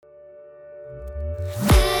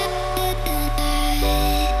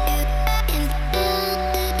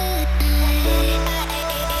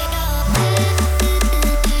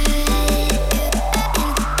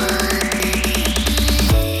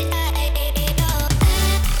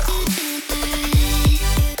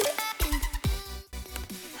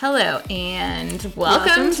Hello, and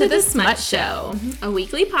welcome to the Smut Show, a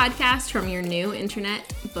weekly podcast from your new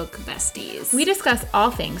internet book besties. We discuss all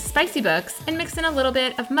things spicy books and mix in a little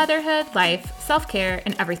bit of motherhood, life, self-care,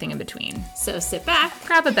 and everything in between. So sit back,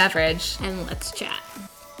 grab a beverage, and let's chat.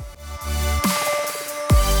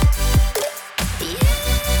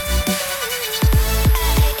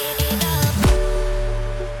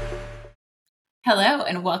 Hello,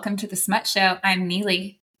 and welcome to the Smut Show. I'm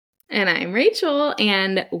Neely. And I'm Rachel,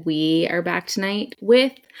 and we are back tonight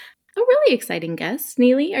with a really exciting guest.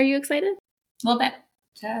 Neely, are you excited? A little bit.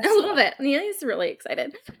 Just a little bit. Neely's really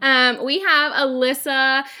excited. We have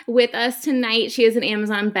Alissa with us tonight. She is an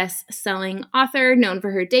Amazon best-selling author known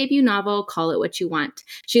for her debut novel, Call It What You Want.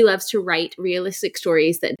 She loves to write realistic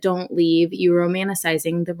stories that don't leave you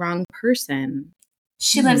romanticizing the wrong person.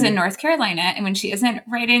 She lives in North Carolina, and when she isn't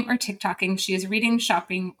writing or TikToking, she is reading,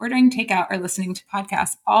 shopping, ordering takeout, or listening to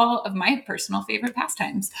podcasts, all of my personal favorite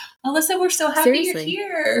pastimes. Alissa, we're so happy you're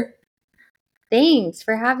here. Thanks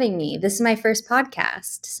for having me. This is my first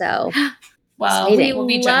podcast, so well, we'll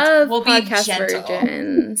be gentle. We'll be gentle.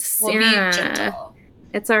 Virgins. We'll be gentle.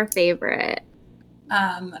 It's our favorite.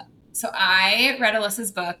 So I read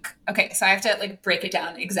Alissa's book. Okay, so I have to break it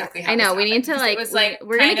down exactly how. I know we need to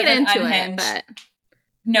we're gonna get into it, but.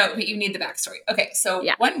 No, but you need the backstory. Okay, so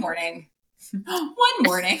one morning,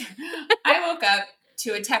 I woke up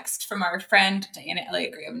to a text from our friend, Diana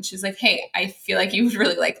Elliott Graham, and she's like, hey, I feel like you would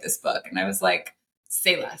really like this book. And I was like,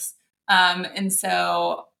 say less. And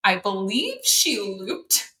so I believe she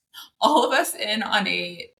looped all of us in on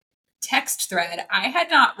a text thread. I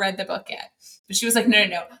had not read the book yet, but she was like, no,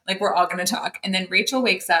 we're all going to talk. And then Rachel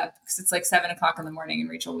wakes up, because it's 7:00 in the morning,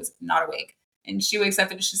 and Rachel was not awake. And she wakes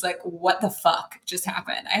up and she's like, what the fuck just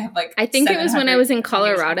happened? I have I think it was when I was in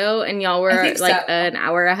Colorado and y'all were an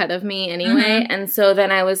hour ahead of me anyway. Mm-hmm. And so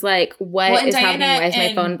then I was like, what is happening? Why is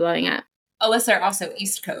my phone blowing up? Alyssa are also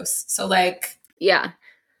East Coast. So yeah.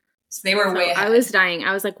 So they were way ahead. I was dying.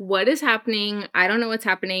 I was like, what is happening? I don't know what's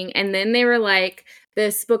happening. And then they were like,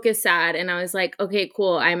 this book is sad. And I was like, okay,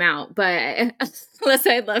 cool. I'm out. But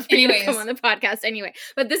Alyssa, I'd love for you to come on the podcast anyway.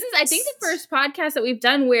 But this is, I think, the first podcast that we've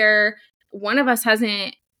done where one of us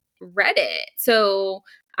hasn't read it. So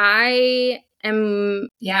I am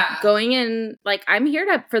going in, I'm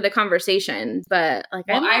here for the conversation, but I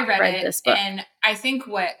read it, this book. And I think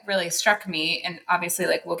what really struck me, and obviously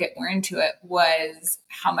we'll get more into it, was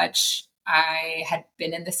how much I had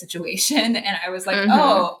been in this situation. And I was like,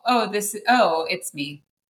 it's me.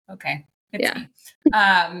 Okay. It's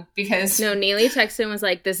me. Because Neely texted and was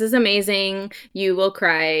like, this is amazing. You will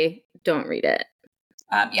cry. Don't read it.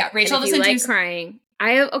 Rachel doesn't do crying.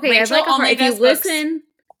 If you listen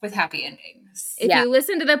with happy endings. If you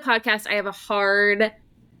listen to the podcast, I have a hard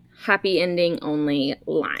happy ending only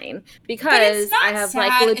line because I have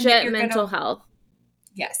legit mental health.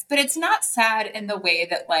 Yes, but it's not sad in the way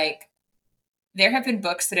that there have been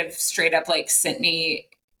books that have straight up sent me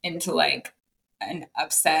into an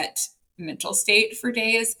upset mental state for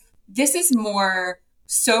days. This is more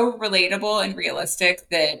so relatable and realistic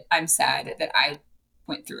that I'm sad that I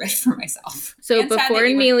went through it for myself. So before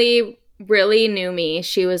Neely really knew me,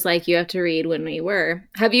 she was like, you have to read When We Were.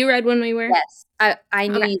 Have you read When We Were? Yes. I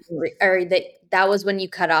knew that was when you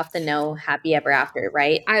cut off the no happy ever after,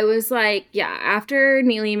 right? I was like, after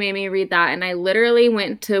Neely made me read that, and I literally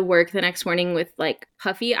went to work the next morning with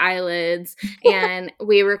puffy eyelids, and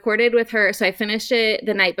we recorded with her. So I finished it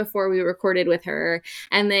the night before we recorded with her.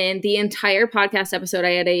 And then the entire podcast episode,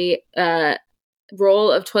 I had a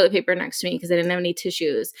roll of toilet paper next to me because I didn't have any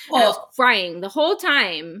tissues. Well, I was crying the whole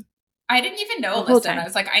time. I didn't even know Alyssa, and I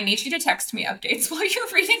was like, I need you to text me updates while you're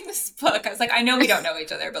reading this book. I was like, I know we don't know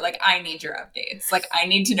each other, but I need your updates. I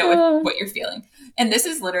need to know what you're feeling. And this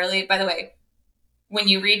is literally, by the way, when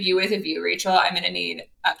you read You With a View, Rachel, I'm going to need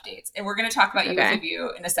updates. And we're going to talk about You With a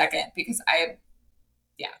View in a second because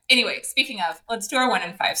Anyway, speaking of, let's do our 1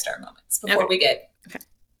 and 5 star moments before we get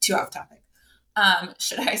too off topic.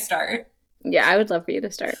 Should I start? Yeah, I would love for you to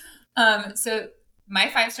start. So my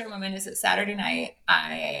 5-star moment is that Saturday night,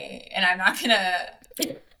 I'm not going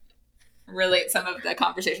to relate some of the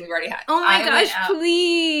conversation we've already had. Oh my gosh,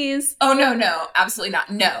 please. Oh, no, absolutely not.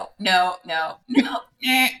 No.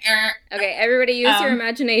 Okay, everybody use your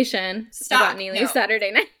imagination. Stop. About Neely's Saturday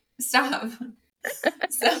night. Stop.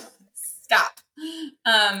 Stop.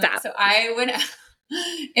 So I went out.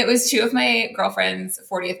 It was 2 of my girlfriend's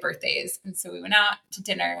 40th birthdays. And so we went out to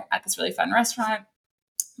dinner at this really fun restaurant.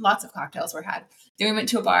 Lots of cocktails were had. Then we went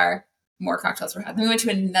to a bar. More cocktails were had. Then we went to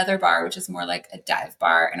another bar, which is more like a dive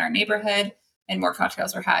bar in our neighborhood. And more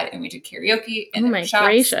cocktails were had. And we did karaoke and shots.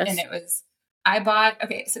 Gracious. And it was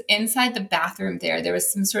so inside the bathroom there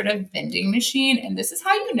was some sort of vending machine. And this is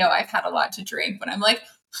how you know I've had a lot to drink, when I'm like,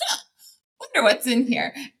 wonder what's in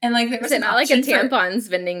here. And like, there was not like a tampons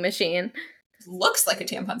vending machine. Looks like a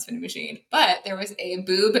tampons vending machine, but there was a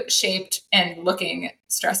boob-shaped and looking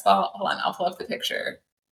stress ball. Hold on, I'll pull up the picture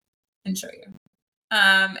and show you.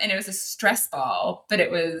 And it was a stress ball, but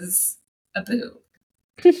it was a boob.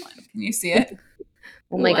 Can you see it?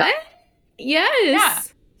 Oh my God.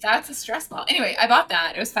 Yes. Yeah, that's a stress ball. Anyway, I bought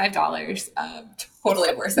that. It was $5.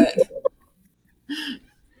 Totally worth it.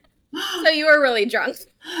 So you were really drunk.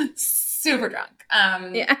 Super drunk.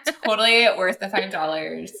 Totally worth the $5.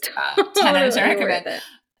 10 out of 10 recommend.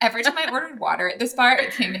 Every time I ordered water at this bar,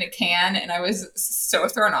 it came in a can, and I was so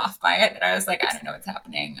thrown off by it that I was like, I don't know what's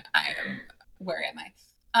happening. Where am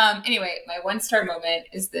I? Anyway, my 1-star moment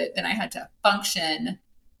is that then I had to function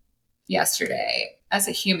yesterday as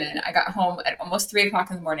a human. I got home at almost 3:00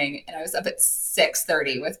 in the morning, and I was up at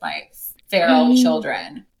 6:30 with my feral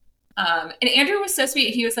children. And Andrew was so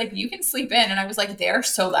sweet. He was like, you can sleep in. And I was like, they're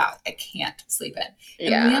so loud, I can't sleep in.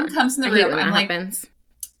 And Liam comes in the room. I'm like,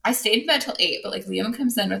 I stayed in bed till 8, but like Liam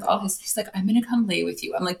comes in with all he's like, I'm going to come lay with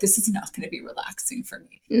you. I'm like, this is not going to be relaxing for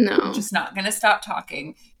me. No. I'm just not going to stop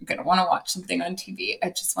talking. I'm going to want to watch something on TV. I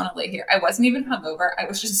just want to lay here. I wasn't even hungover. I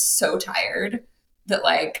was just so tired that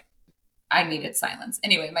like I needed silence.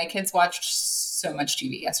 Anyway, my kids watched so much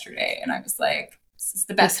TV yesterday, and I was like, this is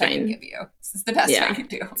the best I can give you. This is the best I can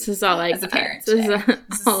do. This is all I got. As a parent.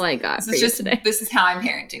 This is all I got for you today. This is how I'm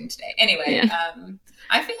parenting today. Anyway,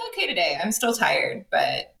 I feel okay today. I'm still tired,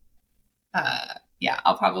 but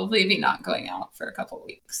I'll probably be not going out for a couple of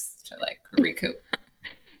weeks to like recoup.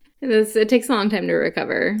 It takes a long time to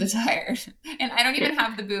recover. The tired. And I don't even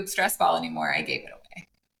have the boob stress ball anymore. I gave it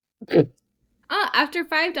away. After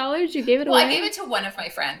 $5, you gave it away? Well, I gave it to one of my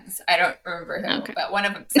friends. I don't remember who, but one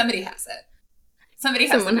of them, somebody has it. Somebody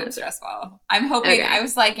has the boob stress ball. I'm hoping, I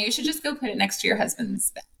was like, you should just go put it next to your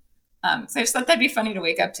husband's bed. So I just thought that'd be funny to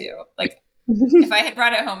wake up to. Like, if I had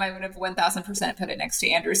brought it home, I would have 1,000% put it next to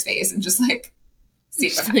Andrew's face and just like see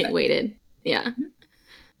what happened. Like waited. Yeah.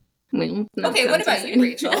 Okay, what about you,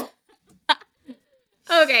 Rachel?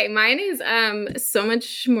 Okay, mine is so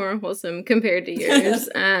much more wholesome compared to yours.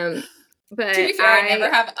 But to be fair, I never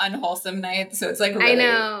have unwholesome nights, so it's like really, I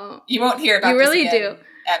know you won't hear about. You really do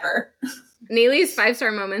ever. Neely's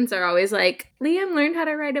 5-star moments are always like, Liam learned how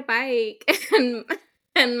to ride a bike,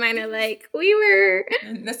 and mine are like, we were.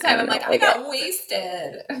 And this time I'm like, I got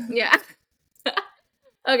wasted. Yeah.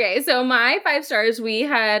 Okay, so my 5 stars, we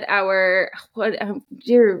had our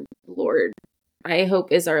dear Lord, I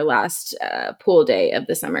hope is our last pool day of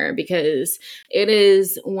the summer, because it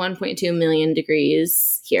is 1.2 million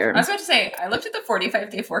degrees here. I was about to say, I looked at the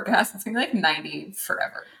 45-day forecast. It's going to be like 90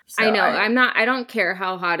 forever. So I know. I don't care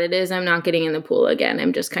how hot it is. I'm not getting in the pool again.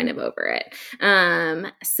 I'm just kind of over it.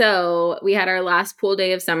 So we had our last pool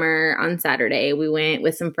day of summer on Saturday. We went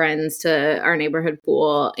with some friends to our neighborhood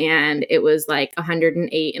pool, and it was like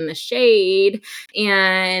 108 in the shade.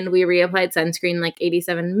 And we reapplied sunscreen like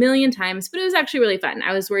 87 million times, but it was actually really fun.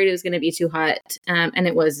 I was worried it was going to be too hot, and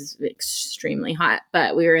it was extremely hot,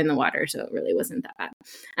 but we were in the water, so it really wasn't that bad.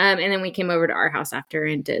 And then we came over to our house after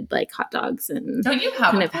and did like hot dogs and don't you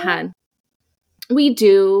have kind of had. We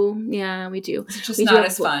do, yeah, we do. It's just not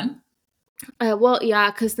as fun. Well, yeah,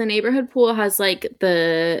 because the neighborhood pool has like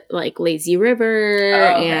the like lazy river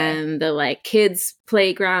and the like kids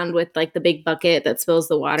playground with like the big bucket that spills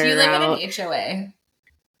the water. Do you live out. in an HOA?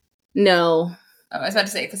 No. Oh, I was about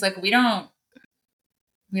to say, because like we don't.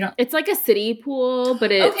 It's like a city pool,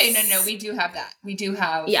 but it's okay. No, we do have that. We do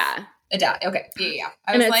have Okay, yeah.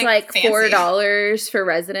 And it's like $4 for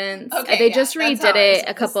residents. Okay, they just redid it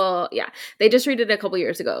a couple. Yeah, they just redid it a couple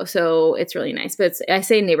years ago, so it's really nice. But I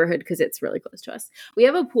say neighborhood because it's really close to us. We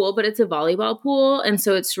have a pool, but it's a volleyball pool, and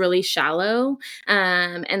so it's really shallow.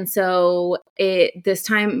 And so by this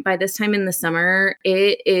time in the summer,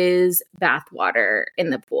 it is bath water in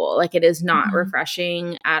the pool. Like it is not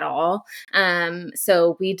refreshing at all.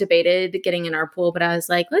 So we debated getting in our pool, but I was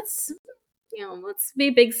like, let's be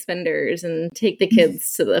big spenders and take the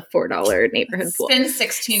kids to the $4 neighborhood pool. Spend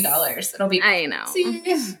 $16. It'll be I know.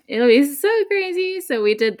 It'll be so crazy. So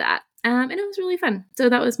we did that. And it was really fun. So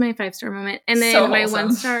that was my 5-star moment. And then my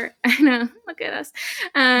 1-star, I know, look at us.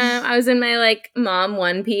 I was in my like mom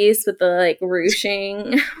one piece with the like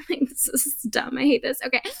ruching. Like, this is dumb. I hate this.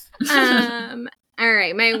 Okay. All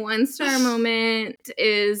right. My 1-star moment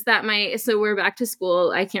is that so we're back to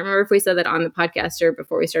school. I can't remember if we said that on the podcast or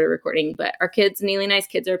before we started recording, but our kids, Neely and I's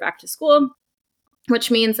kids, are back to school.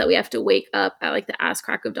 which means that we have to wake up at like the ass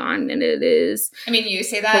crack of dawn, and it is. I mean, you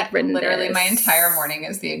say that horrendous. Literally my entire morning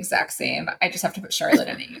is the exact same. I just have to put Charlotte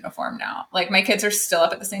in a uniform now. Like my kids are still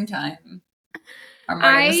up at the same time. Our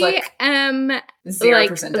morning is like am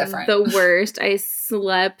 0% different. The worst. I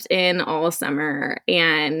slept in all summer,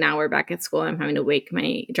 and now we're back at school. I'm having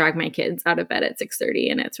to drag my kids out of bed at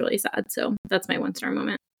 6:30, and it's really sad. So that's my 1-star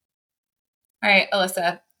moment. All right,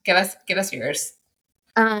 Alissa, give us yours.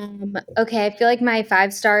 Okay, I feel like my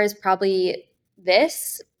 5-star is probably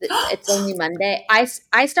this. It's only Monday. I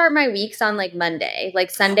start my weeks on like Monday, like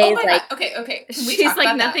Sundays. Oh like God. Okay. Can we she's talk like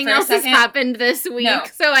about nothing that for else has happened this week, No.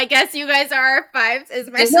 so I guess you guys are our 5s. Is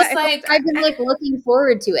my This is like I've been like looking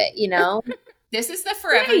forward to it, you know. This is the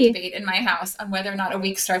forever Yay. debate in my house on whether or not a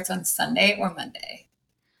week starts on Sunday or Monday.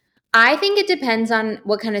 I think it depends on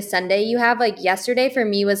what kind of Sunday you have. Like yesterday for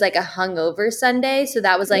me was like a hungover Sunday, so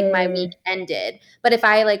that was like my week ended. But if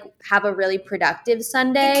I like have a really productive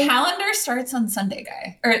Sunday, The calendar starts on Sunday,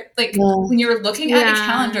 guy. Or like when you're looking at a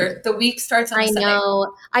calendar, the week starts on Sunday. I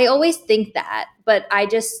know. I always think that, but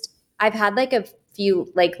I've had like a few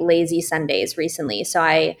like lazy Sundays recently, so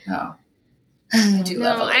I do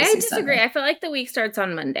love a lazy I disagree. Sunday. I feel like the week starts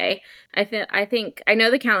on Monday. I think I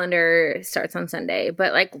know the calendar starts on Sunday,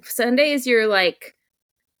 but like Sundays you're like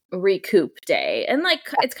recoup day, and like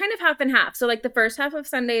it's kind of half and half. So like the first half of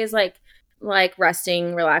Sunday is like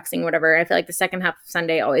resting, relaxing, whatever. I feel like the second half of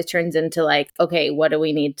Sunday always turns into like, okay, what do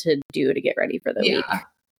we need to do to get ready for the week?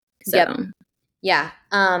 So. Yep. Yeah.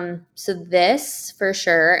 So this for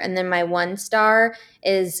sure. And then my 1-star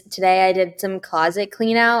is today I did some closet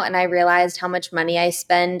clean out, and I realized how much money I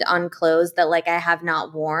spend on clothes that like I have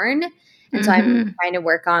not worn. And so I'm trying to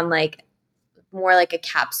work on like more like a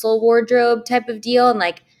capsule wardrobe type of deal. And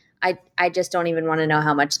like, I just don't even want to know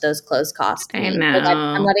how much those clothes cost me. I know. Like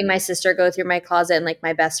I'm letting my sister go through my closet and like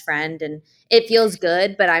my best friend, and it feels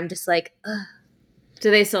good, but I'm just like, ugh. Do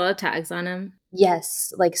they still have tags on them?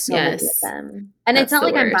 Yes, like so many of them. And it's not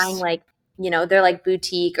like I'm buying like, you know, they're like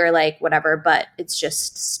boutique or like whatever, but it's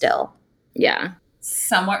just still. Yeah.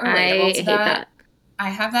 Somewhat relatable to that. I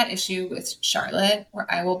have that issue with Charlotte where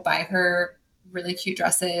I will buy her really cute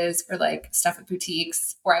dresses or like stuff at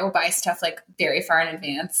boutiques, or I will buy stuff like very far in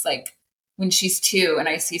advance. Like when she's 2 and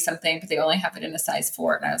I see something, but they only have it in a size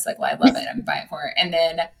 4. And I was like, well, I love it. I'm buying it for her. And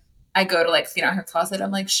then I go to like clean out her closet.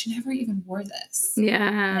 I'm like, she never even wore this.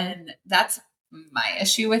 Yeah. And that's my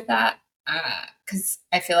issue with that. Because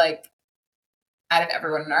I feel like out of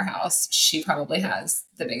everyone in our house, she probably has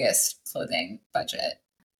the biggest clothing budget.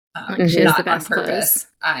 Not on purpose. Clothes.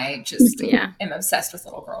 I just am obsessed with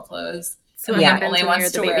little girl clothes. So Liam only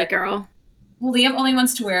wants to wear girl. Well, Liam only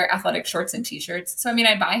wants to wear athletic shorts and t-shirts. So I mean,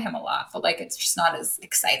 I buy him a lot, but like it's just not as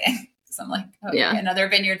exciting. So I'm like, another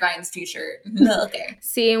Vineyard Vines t-shirt. Okay.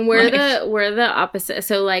 See, and we're the opposite.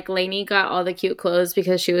 So like Lainey got all the cute clothes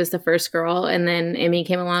because she was the first girl, and then Emmy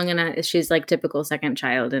came along, and she's like typical second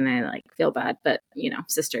child, and I like feel bad, but you know,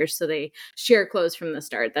 sisters, so they share clothes from the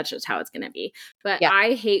start. That's just how it's gonna be. But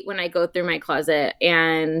I hate when I go through my closet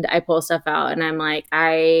and I pull stuff out, and I'm like,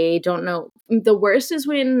 I don't know. The worst is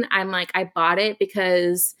when I'm like, I bought it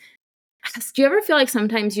because. Do you ever feel like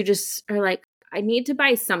sometimes you just are like, I need to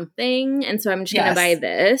buy something, and so I'm just going to buy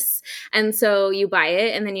this. And so you buy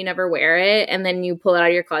it, and then you never wear it, and then you pull it out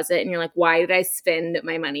of your closet, and you're like, why did I spend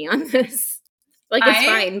my money on this? Like, it's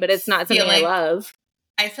fine, but it's not something I love.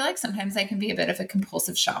 I feel like sometimes I can be a bit of a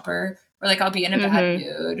compulsive shopper, or like I'll be in a bad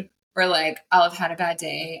mood, or like I'll have had a bad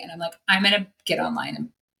day, and I'm like, I'm going to get online and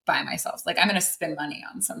buy myself. Like, I'm going to spend money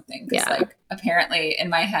on something. Because like, apparently in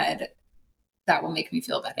my head, that will make me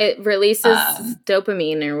feel better. It releases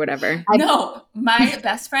dopamine or whatever. No, my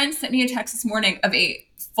best friend sent me a text this morning of a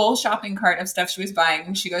full shopping cart of stuff she was buying.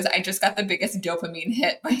 And she goes, I just got the biggest dopamine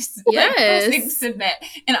hit by pressing submit.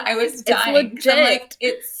 And I was dying. It's legit. I'm like,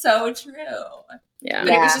 it's so true. Yeah.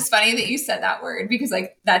 But it was just funny that you said that word, because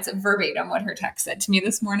like that's verbatim what her text said to me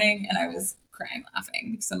this morning. And I was crying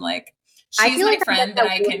laughing. So I'm like, she's my friend that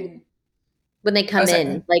I can... When they come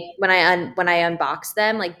in, like when I unbox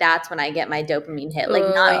them, like that's when I get my dopamine hit. Like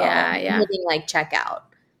hitting like checkout.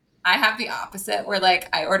 I have the opposite, where like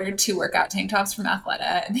I ordered 2 workout tank tops from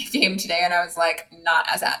Athleta, and they came today, and I was like, not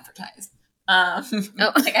as advertised.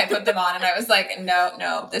 Like I put them on, and I was like,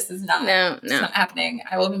 no, this is not, it's not happening.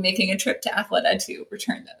 I will be making a trip to Athleta to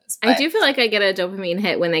return those. But I do feel like I get a dopamine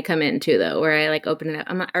hit when they come in too, though, where I like open it up,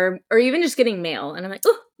 I'm like, or even just getting mail, and I'm like,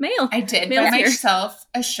 oh, mail. I did buy myself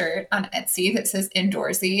a shirt on Etsy that says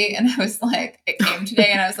Indoorsy, and I was like, it came today,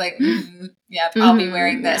 and I was like, I'll be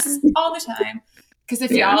wearing this all the time. Because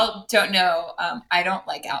if y'all don't know, I don't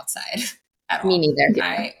like outside at all. Me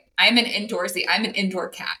neither. I'm an indoorsy. I'm an indoor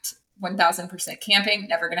cat. 1000% camping,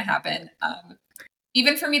 never going to happen.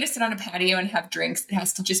 Even for me to sit on a patio and have drinks, it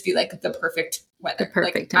has to just be like the perfect weather. The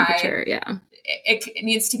perfect temperature, yeah. It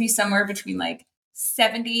needs to be somewhere between like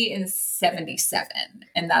 70 and 77.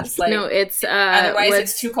 And that's like, no, it's, otherwise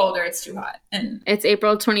it's too cold or it's too hot. And it's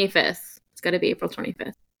April 25th. It's got to be April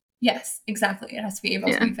 25th. Yes, exactly. It has to be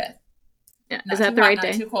April 25th. Yeah. Not Is that too the hot, right not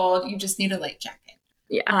day? too cold. You just need a light jacket.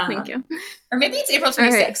 Yeah, thank you. Or maybe it's April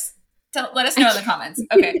 26th. Let us know in the comments.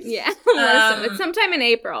 Okay. Yeah, let us know. It's sometime in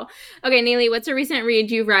April. Okay, Neely, what's a recent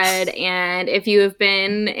read you read? And if you have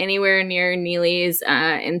been anywhere near Neely's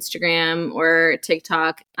Instagram or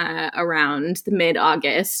TikTok around the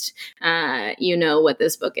mid-August, you know what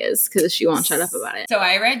this book is because she won't shut up about it. So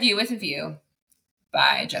I read You With a View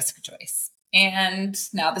by Jessica Joyce. And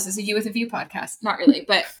now this is a You With a View podcast. Not really,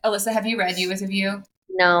 but Alyssa, have you read You With a View?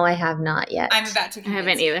 No, I have not yet. I'm about to. I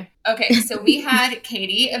haven't either. Okay, so we had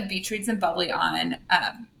Katie of Beach Reads and Bubbly on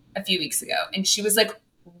a few weeks ago, and she was like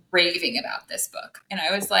raving about this book, and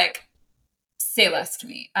I was like, "Say less to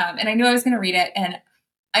me." And I knew I was going to read it, and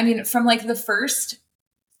I mean, from like the first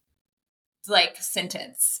like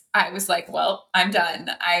sentence, I was like, "Well, I'm done.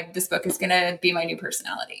 This book is going to be my new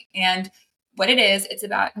personality." And what it is, it's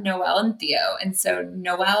about Noelle and Theo, and so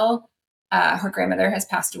Noelle. Her grandmother has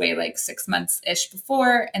passed away like 6 months-ish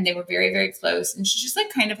before, and they were very, very close. And she's just like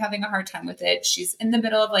kind of having a hard time with it. She's in the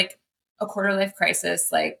middle of like a quarter life crisis.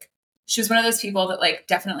 Like she was one of those people that like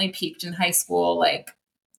definitely peaked in high school, like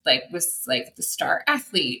was like the star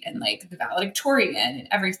athlete and like the valedictorian and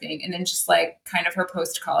everything. And then just like kind of her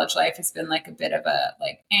post-college life has been like a bit of a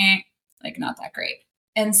like not that great.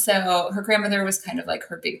 And so her grandmother was kind of like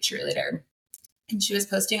her big cheerleader. And she was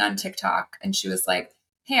posting on TikTok and she was like,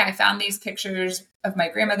 "Hey, I found these pictures of my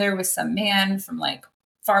grandmother with some man from like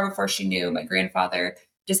far before she knew my grandfather.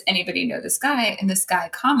 Does anybody know this guy?" And this guy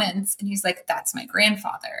comments and he's like, "That's my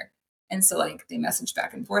grandfather." And so like they message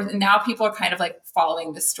back and forth. And now people are kind of like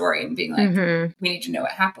following the story and being like, we need to know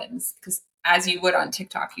what happens. Because as you would on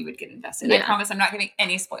TikTok, you would get invested. Yeah. I promise I'm not giving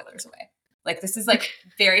any spoilers away. Like this is like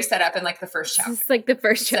very set up in like the first chapter. This is like the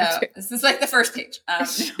first chapter. So this is like the first page.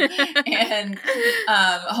 And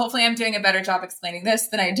hopefully I'm doing a better job explaining this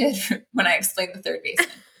than I did when I explained the third baseman.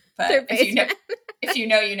 But if you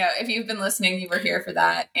know, you know. If you've been listening, you were here for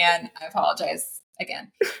that. And I apologize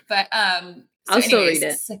again. But I'll still read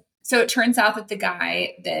it. So it turns out that the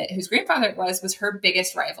guy whose grandfather it was her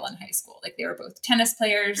biggest rival in high school. Like they were both tennis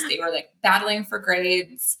players. They were like battling for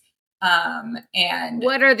grades. And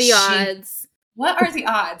what are the odds? What are the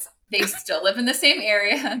odds? They still live in the same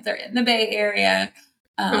area. They're in the Bay Area.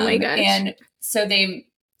 Oh my gosh. And so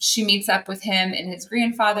she meets up with him and his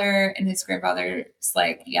grandfather, and his grandfather's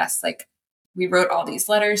like, "Yes, like we wrote all these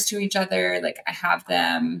letters to each other. Like I have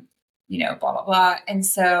them, you know, blah, blah, blah." And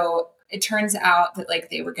so it turns out that like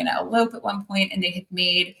they were going to elope at one point, and they had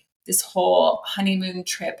made this whole honeymoon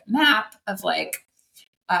trip map of like,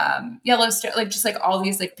 Yellowstone, like just like all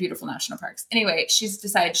these like beautiful national parks. Anyway, she's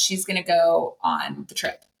decided she's going to go on the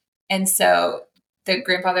trip. And so the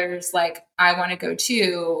grandfather's like, "I want to go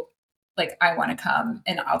too. Like, I want to come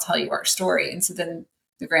and I'll tell you our story." And so then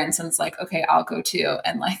the grandson's like, "Okay, I'll go too."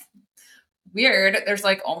 And like, weird. There's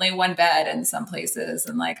like only one bed in some places.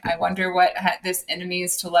 And like, I wonder what this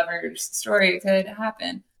enemies to lovers story could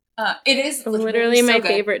happen. It is literally my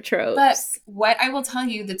favorite trope. But what I will tell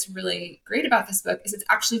you that's really great about this book is it's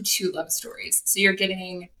actually 2 love stories. So you're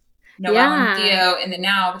getting Noelle and Theo in the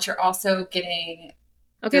now, but you're also getting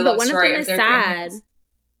but one of them is sad.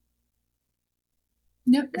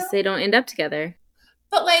 No, they don't end up together.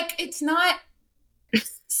 But like, it's not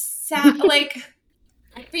sad. Like,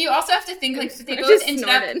 but you also have to think like they both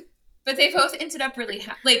ended up really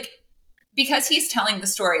like. Because he's telling the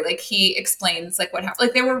story, like he explains like what happened.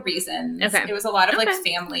 Like there were reasons. Okay. It was a lot of like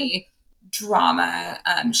family drama.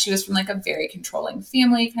 She was from like a very controlling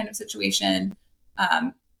family kind of situation.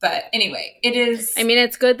 But anyway, it is. I mean,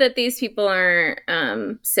 it's good that these people are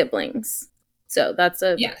siblings. So that's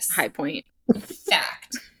a high point.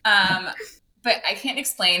 Fact. But I can't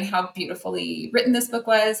explain how beautifully written this book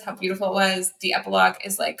was, how beautiful it was. The epilogue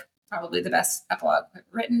is like probably the best epilogue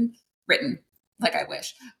written. Like I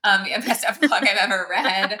wish. The best epilogue I've ever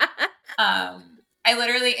read. I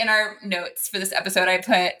literally, in our notes for this episode, I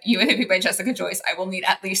put You With a View by Jessica Joyce. I will need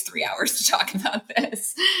at least 3 hours to talk about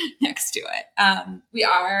this next to it. We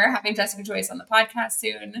are having Jessica Joyce on the podcast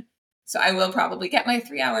soon. So I will probably get my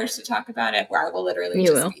 3 hours to talk about it, where I will literally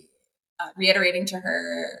be reiterating to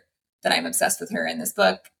her that I'm obsessed with her in this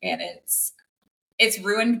book. And it's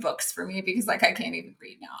ruined books for me because like I can't even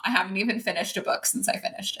read now. I haven't even finished a book since I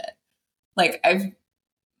finished it. Like I'm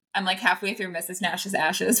like halfway through Mrs. Nash's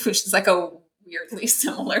Ashes, which is like a weirdly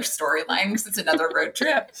similar storyline because it's another road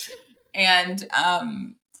trip. And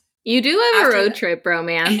you do have a road trip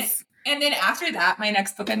romance. And then after that, my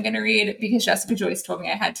next book I'm going to read, because Jessica Joyce told me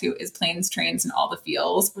I had to, is Planes, Trains, and All the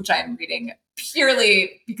Feels, which I'm reading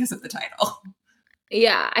purely because of the title.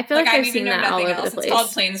 Yeah, I feel like I've seen that all over the place. It's called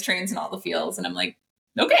Planes, Trains, and All the Feels, and I'm like,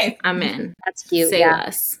 okay. I'm in. That's cute. Say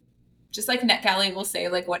less. Just like NetGalley will say,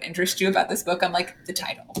 like, what interests you about this book? I'm like, the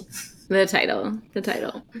title. The title.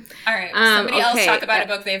 All right. Somebody else talk about a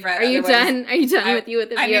book they've read. Are you done? Are you done with You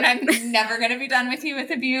with a View? I mean, I'm never going to be done with You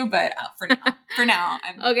with a View, but for now,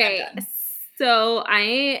 I'm okay. I'm done. So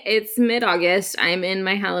it's mid-August. I'm in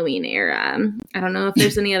my Halloween era. I don't know if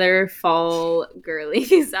there's any other fall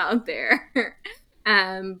girlies out there,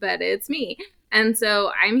 but it's me. And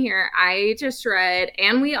so I'm here. I just read,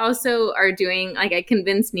 and we also are doing, like, I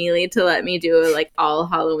convinced Neely to let me do a, like, all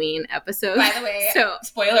Halloween episode. By the way,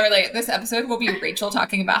 spoiler alert, this episode will be Rachel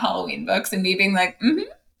talking about Halloween books and me being like,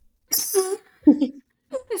 So,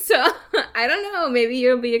 I don't know. Maybe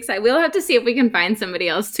you'll be excited. We'll have to see if we can find somebody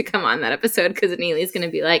else to come on that episode, because Neely's going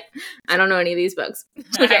to be like, I don't know any of these books.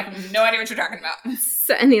 Okay. I have no idea what you're talking about.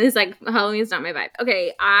 So, and Neely's like, Halloween's not my vibe.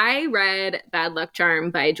 Okay, I read Bad Luck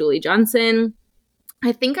Charm by Julie Johnson.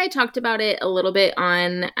 I think I talked about it a little bit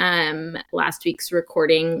on last week's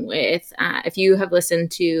recording with, if you have listened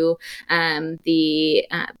to the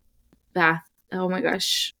Bath, oh my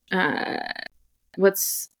gosh,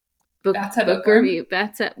 what's Bathtub book review?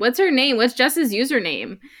 What's her name? What's Jess's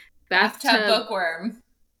username? Bathtub Bookworm.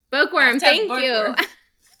 Bookworm, thank you.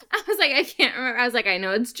 I was like, I can't remember. I was like, I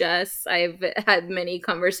know it's Jess. I've had many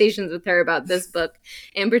conversations with her about this book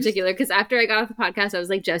in particular, because after I got off the podcast, I was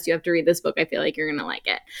like, Jess, you have to read this book. I feel like you're going to like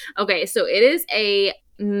it. Okay, so it is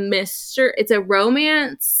it's a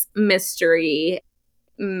romance mystery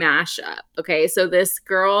mashup. Okay, so this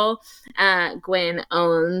girl, Gwen,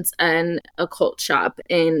 owns an occult shop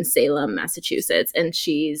in Salem, Massachusetts, and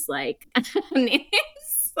she's like, Neely's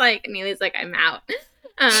like, I'm out.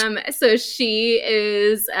 So she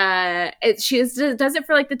is, does it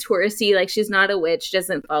for like the touristy, like she's not a witch,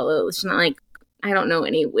 doesn't follow, she's not like, I don't know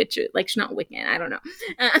any witches, like she's not Wiccan, I don't know.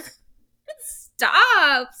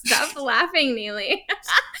 Stop laughing, Neely.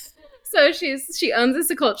 So she owns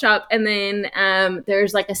this occult shop, and then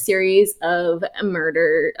there's like a series of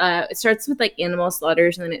murder. It starts with like animal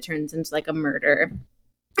slaughters, and then it turns into like a murder.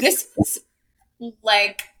 This is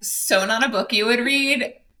like so not a book you would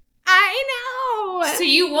read. I know. So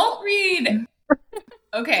you won't read.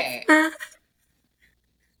 Okay.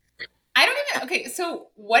 Okay, so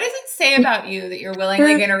what does it say about you that you're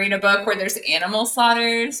willingly going to read a book where there's animal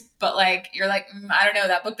slaughters, but like, you're like, I don't know,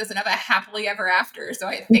 that book doesn't have a happily ever after, so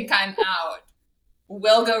I think I'm out.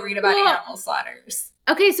 We'll go read about animal slaughters.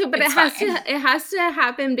 Okay, so but it has to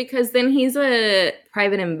happen, because then he's a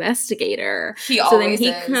private investigator. He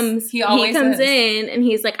comes in and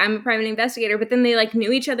he's like, I'm a private investigator, but then they like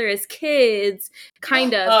knew each other as kids,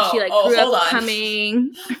 kind of. She like grew up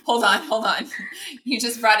coming. Hold on. You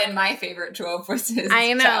just brought in my favorite trope, which is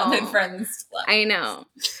childhood friends. I know.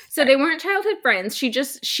 So they weren't childhood friends.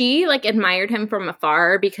 She like admired him from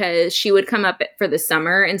afar, because she would come up for the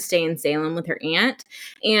summer and stay in Salem with her aunt.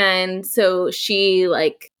 And so she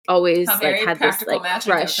like always like had this like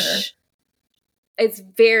crush. It's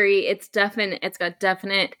got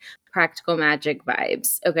definite practical magic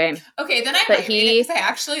vibes. Okay, then I might read it, because I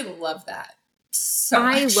actually love that so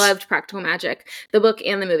much. I loved practical magic, the book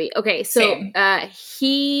and the movie. Okay, so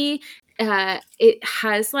it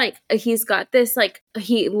has like, he's got this like,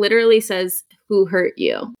 he literally says, "Who hurt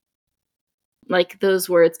you?" Like those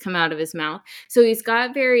words come out of his mouth. So he's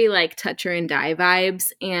got very like Toucher and Die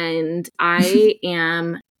vibes, and I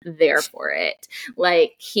am there for it.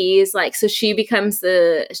 Like he's like, so she becomes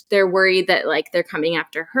they're worried that like they're coming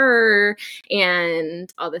after her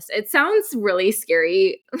and all this. It sounds really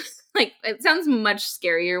scary. Like it sounds much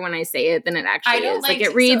scarier when I say it than it actually is. Like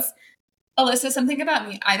it reads. So, Alyssa, something about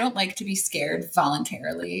me, I don't like to be scared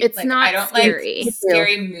voluntarily. It's like, not I don't scary. Like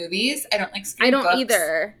scary movies. I don't like scary books. I don't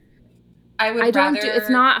either. It's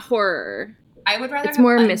not horror. I would rather it's have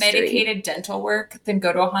more unmedicated dental work than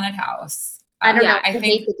go to a haunted house. I don't know. I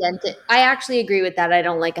hate the dentist. I actually agree with that. I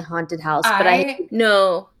don't like a haunted house, but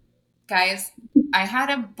no. Guys, I had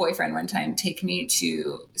a boyfriend one time take me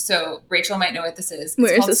to, so Rachel might know what this is.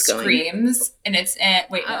 Where is this going? Screams, and it's no. I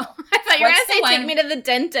thought you were going to say take me to the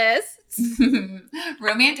dentist.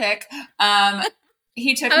 Romantic.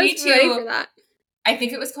 He took me to, ready for that. I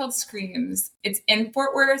think it was called Screams. It's in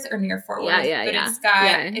Fort Worth or near Fort Worth.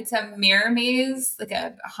 It's a mirror maze, like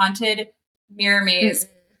a haunted mirror maze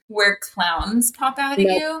where clowns pop out at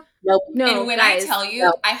you. Nope. No, and when guys, I tell you,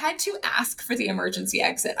 no. I had to ask for the emergency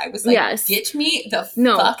exit. I was like, Yes. get me the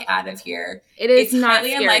No. fuck out of here. It is It's not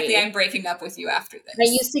highly scary. unlikely I'm breaking up with you after this.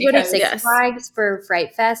 I used to go to Six Yes. Flags for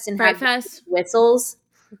Fright Fest and Fright have Fest? whistles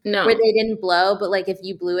No. where they didn't blow, but like if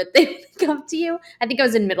you blew it, they would come to you. I think I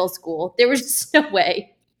was in middle school. There was just no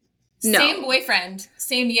way. No. Same boyfriend,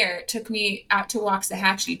 same year, took me out to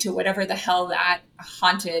Waxahachie to whatever the hell that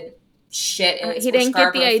haunted shit is. He or didn't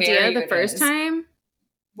get the Scarborough idea Fairview the first is. time?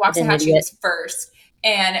 Waxahachie was first.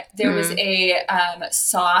 And there was Mm. a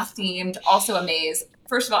Saw-themed, also a maze.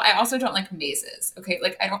 First of all, I also don't like mazes. Okay,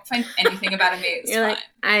 like I don't find anything about a maze You're fun.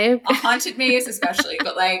 like, A haunted maze, especially,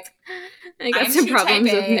 but like I got I'm some too problems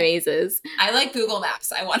type with A. mazes. I like Google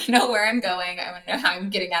Maps. I want to know where I'm going. I want to know how I'm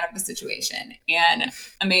getting out of the situation. And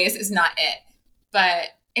a maze is not it. But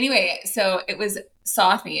anyway, so it was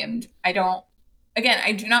Saw themed. I do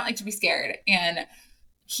not like to be scared. And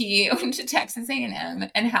he went to Texas A&M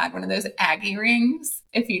and had one of those Aggie rings.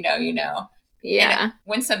 If you know, you know. Yeah. And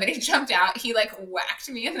when somebody jumped out, he like whacked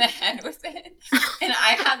me in the head with it. And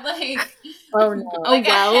I had like, Oh no. like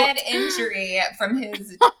a head injury from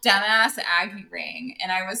his dumbass Aggie ring.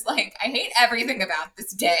 And I was like, I hate everything about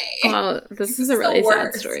this day. Oh, this is a really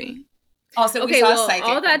sad story. Also, okay, well,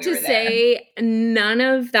 all that to say, none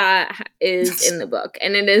of that is in the book,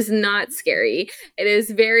 and it is not scary. It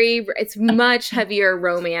is it's much heavier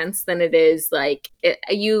romance than it is like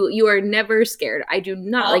you are never scared. I do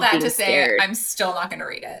not all like that being to say, scared. I'm still not going to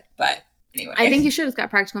read it, but anyway, I think you should. It's got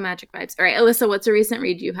practical magic vibes. All right, Alyssa, what's a recent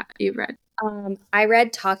read you've read? I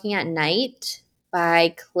read Talking at Night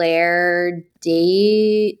by Claire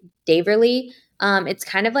Daverly. It's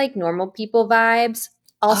kind of like Normal People vibes.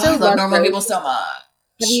 Also, I love Normal People so much.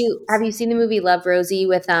 Have you seen the movie Love Rosie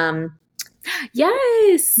with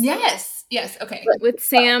Yes. Okay. With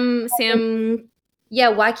Sam. Yeah,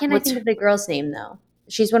 why can't I think of the girl's name though?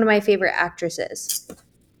 She's one of my favorite actresses.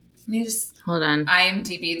 Let me just hold on.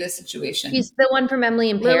 IMDb the situation. She's the one from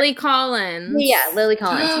Emily in Paris. Lily Collins. Yeah, Lily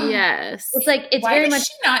Collins. Yes. It's like it's why very does much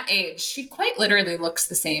she not age? She quite literally looks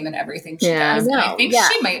the same in everything she does. I know. I think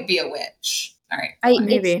she might be a witch. All right.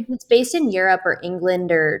 Maybe. It's based in Europe or England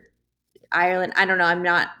or Ireland. I don't know. I'm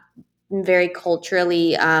not very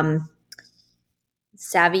culturally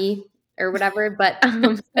savvy or whatever, but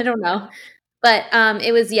I don't know. But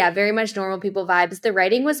it was very much Normal People vibes. The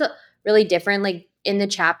writing was really different. Like in the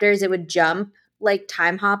chapters, it would jump, like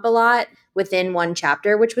time hop a lot within one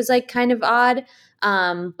chapter, which was like kind of odd.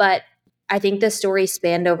 But I think the story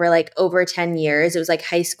spanned over 10 years. It was like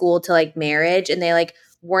high school to like marriage, and they like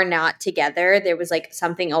were not together. There was like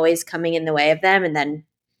something always coming in the way of them, and then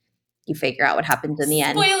you figure out what happens in the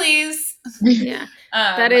end. Spoilies. Yeah.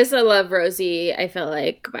 That is a Love Rosie, I feel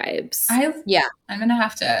like, vibes. I'm going to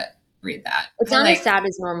have to read that. It's not as sad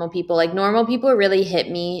as Normal People. Like Normal People really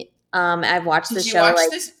hit me. I've watched the show.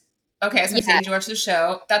 This? Okay, I was going to say, did you watch the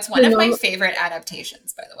show? That's one of my favorite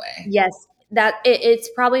adaptations, by the way. Yes. It's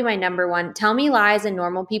probably my number one. Tell Me Lies and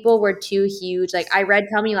Normal People were two huge. Like I read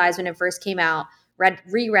Tell Me Lies when it first came out,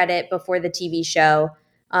 reread it before the TV show.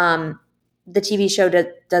 The TV show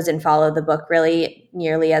doesn't follow the book really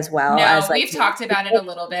nearly as well. No, we've talked about it a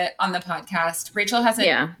little bit on the podcast. Rachel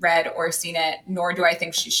hasn't read or seen it, nor do I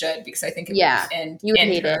think she should, because I think it would you would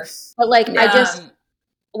hate it. But like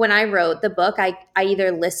when I wrote the book, I either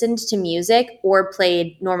listened to music or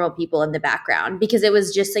played Normal People in the background because it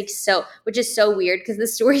was just like which is so weird because the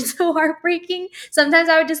story's so heartbreaking. Sometimes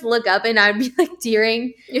I would just look up and I'd be like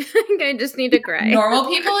tearing. I just need to cry. Normal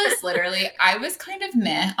People is literally, I was kind of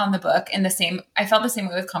meh on the book I felt the same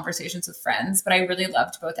way with Conversations with Friends, but I really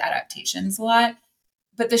loved both adaptations a lot.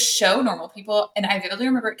 But the show Normal People, and I vividly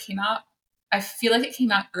remember it came out, I feel like it came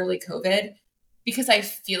out early COVID, because I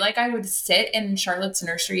feel like I would sit in Charlotte's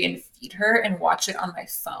nursery and feed her and watch it on my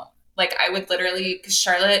phone. Like I would literally, because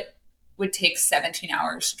Charlotte would take 17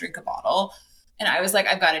 hours to drink a bottle. And I was like,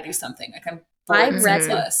 I've got to do something. Like I'm bored and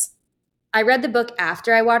senseless. I read the book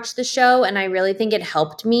after I watched the show, and I really think it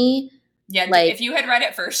helped me. Yeah, like, if you had read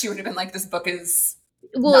it first, you would have been like, this book is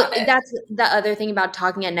that's the other thing about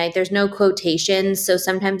Talking at Night. There's no quotations, so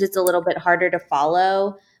sometimes it's a little bit harder to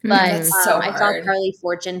follow. But I saw Carly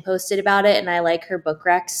Fortune posted about it, and I like her book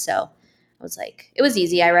recs, so I was like, it was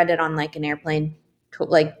easy. I read it on like an airplane,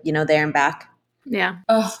 like there and back. Yeah.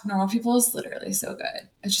 Oh, Normal People is literally so good.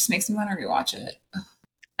 It just makes me want to rewatch it.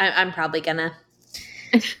 I'm probably gonna.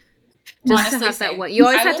 Just to have that one. You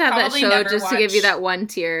always have to have that show just to give you that one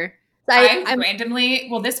tear. I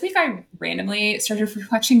randomly, this week I randomly started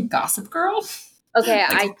watching Gossip Girl. Okay,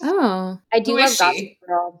 I do love Gossip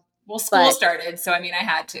Girl. Well, school started, so I mean, I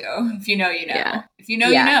had to. If you know, you know. Yeah. If you know,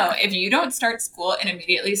 you know. If you don't start school and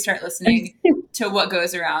immediately start listening to to what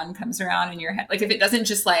goes around comes around in your head. Like if it doesn't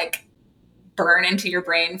just like burn into your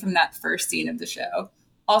brain from that first scene of the show.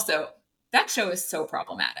 Also, that show is so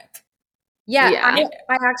problematic. Yeah.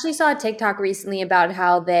 I actually saw a TikTok recently about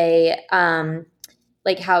how they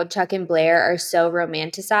like how Chuck and Blair are so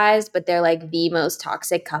romanticized, but they're like the most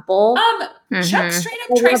toxic couple. Chuck straight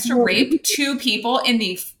up tries to rape two people in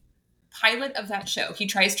the pilot of that show. He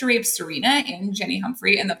tries to rape Serena and Jenny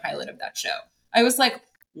Humphrey in the pilot of that show. I was like,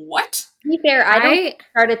 what? To be fair, I don't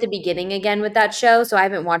start at the beginning again with that show, so I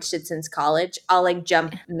haven't watched it since college. I'll like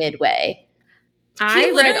jump midway.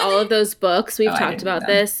 I read all of those books. We've talked about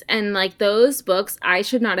this. And like those books, I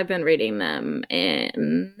should not have been reading them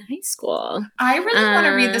in high school. I really want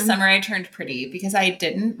to read The Summer I Turned Pretty because I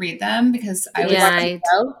didn't read them because I was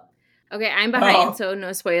okay, I'm behind, so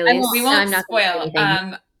no spoilers. We won't spoil.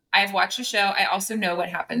 I've watched the show. I also know what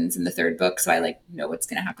happens in the third book, so I like know what's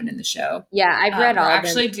going to happen in the show. Yeah, I've read all of them. We're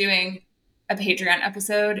actually doing a Patreon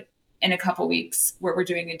episode in a couple weeks where we're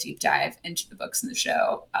doing a deep dive into the books in the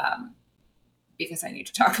show because I need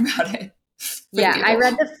to talk about it. Yeah,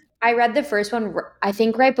 I read the first one, I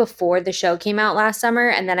think right before the show came out last summer,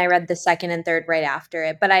 and then I read the second and third right after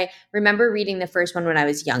it. But I remember reading the first one when I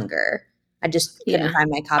was younger. I just couldn't find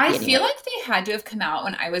my copy anymore. I feel like they had to have come out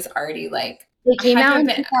when I was already like... They came out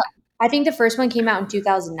I think the first one came out in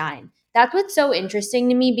 2009. That's what's so interesting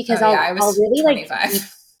to me because I'll really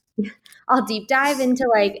 25. I'll deep dive into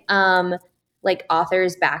like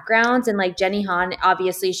authors' backgrounds, and like Jenny Han,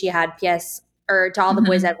 obviously she had PS or To All the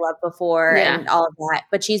Boys I've Loved Before and all of that,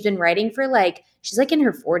 but she's been writing for like she's like in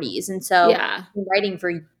her 40s, and so been writing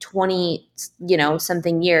for 20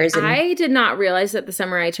 something years. And I did not realize that The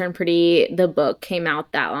Summer I Turned Pretty, the book, came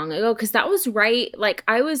out that long ago, because that was right like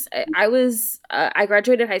I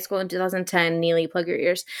graduated high school in 2010. Neely, plug your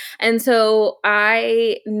ears. And so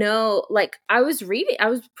I know, like, I was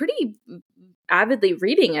pretty avidly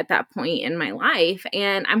reading at that point in my life,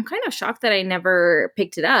 and I'm kind of shocked that I never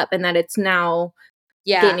picked it up and that it's now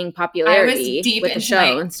gaining popularity. I was deep with the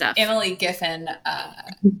show and stuff. Emily Giffen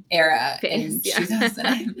era in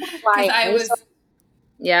 2009.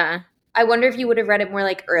 I wonder if you would have read it more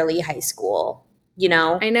like early high school.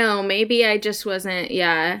 I know, maybe I just wasn't.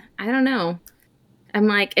 I don't know. I'm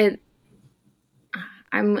like it.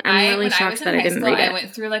 I'm really shocked that I didn't read it. I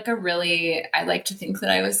went through like I like to think that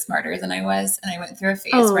I was smarter than I was. And I went through a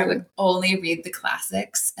phase where I would only read the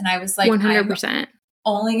classics. And I was like, 100%. I'm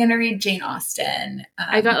only going to read Jane Austen.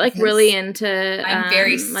 I got like really into I'm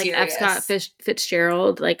very serious. Like F. Scott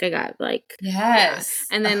Fitzgerald. Like I got like, yes.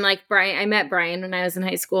 And then like I met Brian when I was in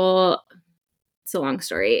high school. It's a long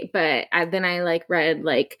story, but then I like read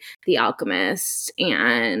like The Alchemist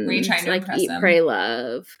and were you trying to like impress Eat, him? Pray,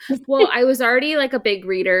 Love. Well, I was already like a big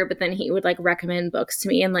reader, but then he would like recommend books to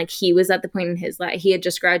me, and like he was at the point in his life, he had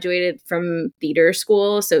just graduated from theater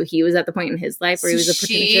school, so he was at the point in his life where he was a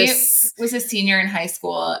pretentious. She was a senior in high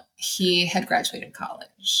school. He had graduated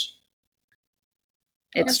college.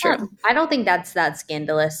 It's true. I don't think that's that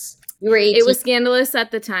scandalous. You were 18. It was scandalous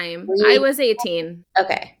at the time. I was 18.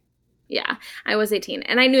 Okay. Yeah, I was 18,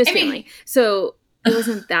 and I knew his family, so it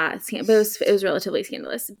wasn't that scandalous, but it was relatively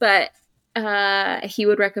scandalous. But he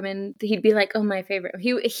would recommend, he'd be like, oh, my favorite,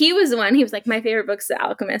 he was the one, he was like, my favorite book's The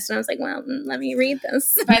Alchemist, and I was like, well, let me read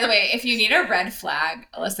this. By the way, if you need a red flag,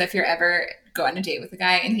 Alyssa, if you're ever go on a date with a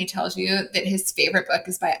guy and he tells you that his favorite book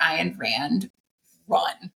is by Ayn Rand,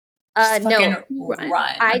 run. No, run.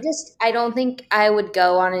 I don't think I would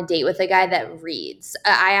go on a date with a guy that reads.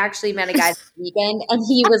 I actually met a guy this weekend, and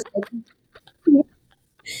he was like,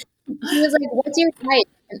 what's your type?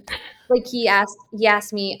 And, like he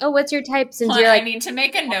asked me, oh, what's your type? Since you're like, I need to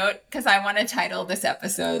make a note because I want to title this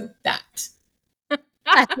episode that.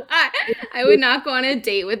 I would not go on a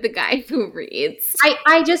date with the guy who reads.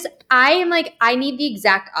 I am like, I need the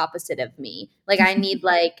exact opposite of me. Like I need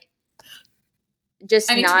like. Just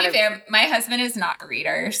to be fair, my husband is not a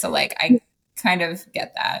reader, so like I kind of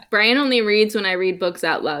get that. Brian only reads when I read books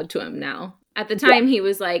out loud to him now. At the time, he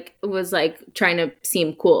was like trying to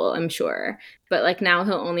seem cool, I'm sure. But like now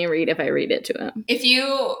he'll only read if I read it to him. If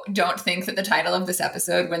you don't think that the title of this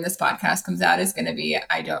episode when this podcast comes out is going to be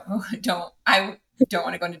I don't want to go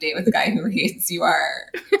on a date with a guy who reads, you are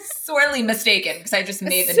sorely mistaken, because I just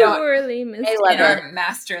made the note in our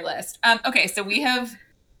master list. Okay, so we have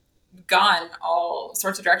gone all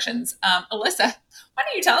sorts of directions. Alyssa, why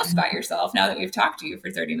don't you tell us about yourself now that we've talked to you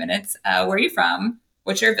for 30 minutes? Where are you from?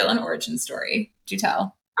 What's your villain origin story? Do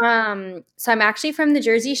tell. So I'm actually from the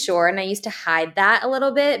Jersey Shore, and I used to hide that a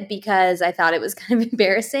little bit because I thought it was kind of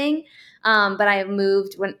embarrassing. But I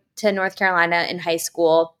went to North Carolina in high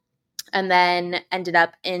school. and then ended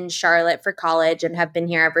up in Charlotte for college and have been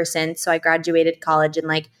here ever since. So I graduated college in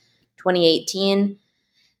like 2018.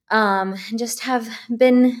 And just have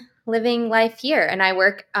been living life here. And I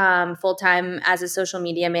work full time as a social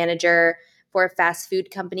media manager for a fast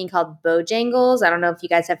food company called Bojangles. I don't know if you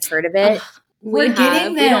guys have heard of it. We're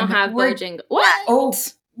getting them. We don't have Bojangles. What? Oh,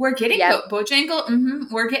 we're getting Yep. Bojangle.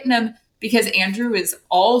 Mm-hmm. We're getting them because Andrew is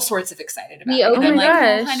all sorts of excited about We it. And I'm opened- like,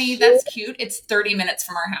 gosh. oh, honey, that's cute. It's 30 minutes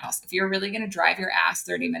from our house. If you're really going to drive your ass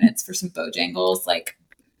 30 minutes for some Bojangles, like,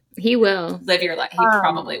 He will. live your life. He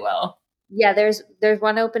probably will. Yeah, there's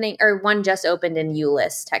one opening, or one just opened in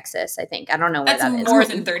Euless, Texas, I think. I don't know where That's that is. more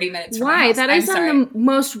than 30 minutes from our Why? house. That I'm is on sorry. the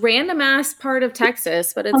most random ass part of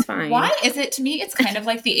Texas, but it's fine. Why is it, to me, it's kind of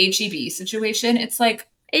like the HEB situation. It's like,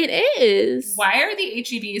 It is. why are the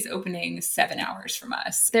HEBs opening 7 hours from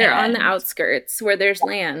us? They're on the And, outskirts where there's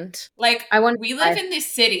land. Like, I wonder we live why. in this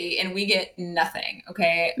city and we get nothing,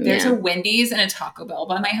 okay? There's Yeah. a Wendy's and a Taco Bell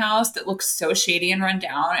by my house that looks so shady and run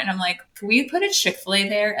down. And I'm like, can we put a Chick-fil-A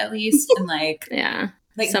there at least? And like Yeah.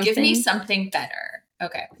 give me Something. something better.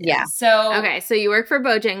 Okay. Yeah. So, Okay, so you work for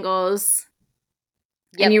Bojangles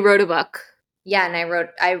Yep. and you wrote a book. Yeah, and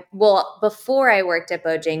before I worked at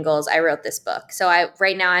Bojangles, I wrote this book. So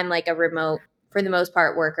right now I'm like a remote, for the most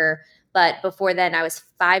part, worker. But before then, I was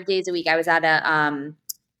 5 days a week. I was at a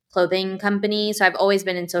clothing company. So I've always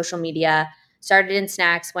been in social media. Started in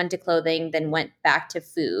snacks, went to clothing, then went back to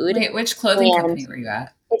food. wait, which clothing And- company were you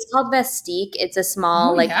at? It's called Vestique. It's a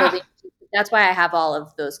small Oh, yeah. clothing. That's why I have all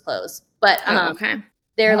of those clothes. But Oh, okay.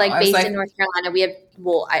 they're Oh, like I was based like- in North Carolina. We have,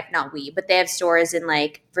 not we, but they have stores in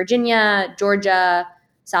like Virginia, Georgia,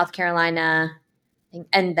 South Carolina,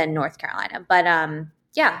 and then North Carolina. But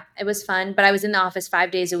yeah, it was fun. But I was in the office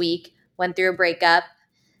 5 days a week, went through a breakup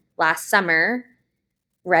last summer,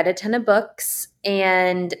 read a ton of books,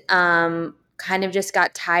 and kind of just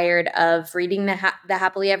got tired of reading the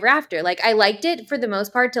happily ever after. Like, I liked it for the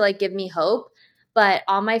most part to like give me hope, but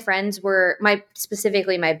all my friends were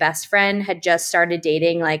specifically my best friend had just started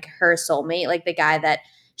dating like her soulmate, like the guy that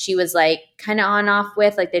she was like kind of on off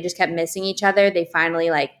with. Like, they just kept missing each other. They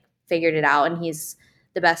finally like figured it out, and he's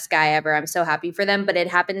the best guy ever. I'm so happy for them. But it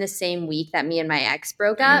happened the same week that me and my ex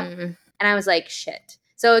broke up, and I was like, shit.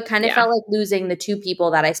 So it kind of Yeah. felt like losing the two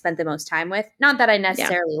people that I spent the most time with. Not that I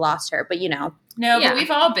necessarily lost her, but you know. No, Yeah. but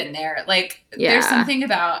we've all been there. Like, Yeah. there's something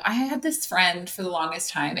about, I had this friend for the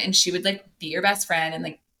longest time, and she would like be your best friend and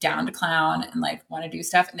like down to clown and like want to do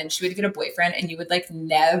stuff. And then she would get a boyfriend and you would like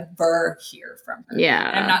never hear from her. Yeah.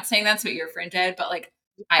 And I'm not saying that's what your friend did, but like,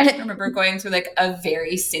 I just remember going through like a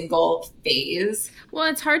very single phase. Well,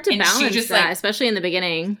 it's hard to And she balance just, that, like- especially in the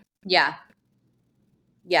beginning. Yeah.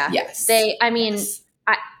 Yeah. Yes. Yes.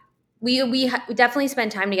 We definitely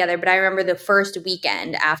spent time together, but I remember the first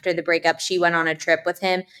weekend after the breakup, she went on a trip with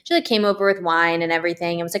him. She like came over with wine and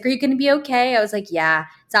everything. I was like, "Are you going to be okay?" I was like, "Yeah."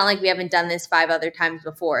 It's not like we haven't done this 5 other times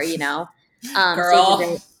before, you know. Girl. So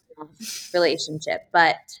it's a great relationship,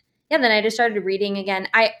 but yeah. Then I just started reading again.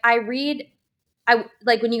 I read. I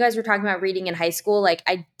like when you guys were talking about reading in high school. Like,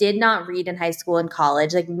 I did not read in high school and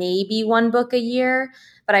college. Like, maybe one book a year,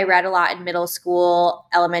 but I read a lot in middle school,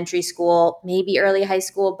 elementary school, maybe early high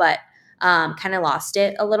school, but kind of lost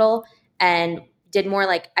it a little and did more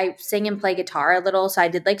like I sing and play guitar a little. So I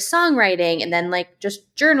did like songwriting and then like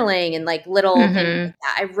just journaling and like little things like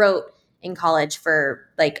that. I wrote in college for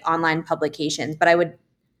like online publications, but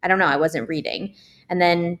I don't know, I wasn't reading. And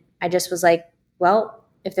then I just was like, well,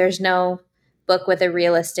 if there's no book with a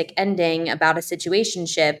realistic ending about a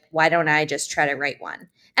situationship, why don't I just try to write one?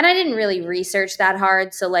 And I didn't really research that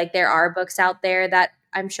hard. So like there are books out there that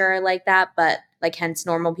I'm sure are like that, but like hence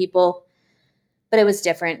Normal People. But it was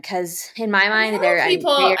different because in my mind, Normal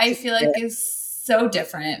People, I feel like is so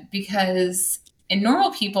different because in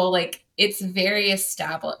Normal People, like it's very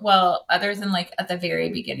established. Well, other than like at the very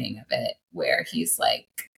beginning of it, where he's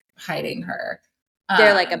like hiding her.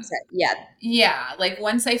 They're like upset. Yeah. Yeah. Like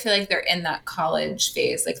once I feel like they're in that college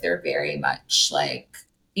phase, like they're very much like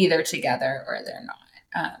either together or they're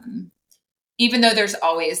not. Even though there's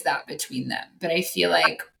always that between them. But I feel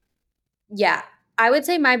like. Yeah. I would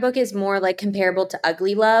say my book is more like comparable to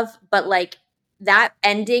Ugly Love, but like that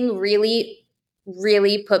ending really,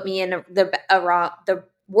 really put me in the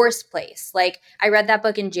worst place. Like I read that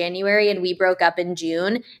book in January and we broke up in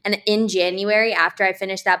June. And in January, after I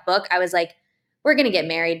finished that book, I was like, we're going to get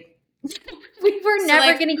married. We were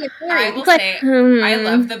never going to get married. I will say, I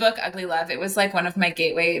love the book Ugly Love. It was like one of my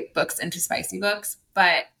gateway books into spicy books,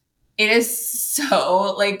 but it is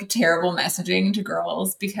so like terrible messaging to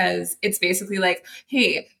girls because it's basically like,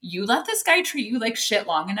 hey, you let this guy treat you like shit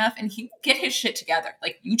long enough and he will get his shit together.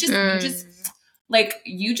 Like you just like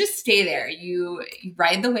you just stay there. You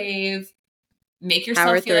ride the wave, make yourself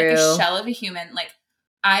Power feel like a through. shell of a human. Like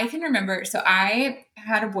I can remember, so I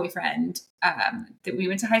had a boyfriend that we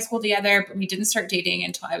went to high school together, but we didn't start dating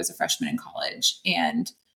until I was a freshman in college.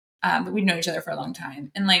 And but we'd known each other for a long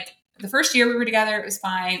time. And like the first year we were together, it was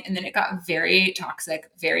fine. And then it got very toxic,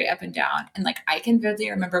 very up and down. And like I can vividly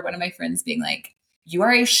remember one of my friends being like, you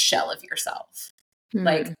are a shell of yourself.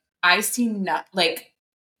 Like I see not like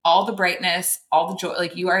all the brightness, all the joy,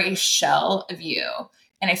 like you are a shell of you.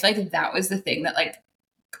 And I feel like that was the thing that like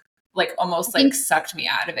almost like sucked me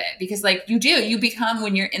out of it, because like you become,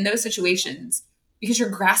 when you're in those situations, because you're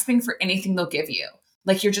grasping for anything they'll give you.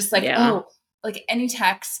 Like you're just like, oh, like any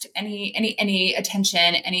text, any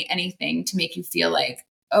attention, anything to make you feel like,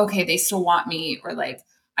 okay, they still want me, or like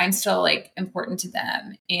I'm still like important to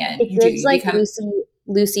them. And it gives like become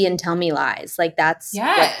Lucy and Tell Me Lies. Like that's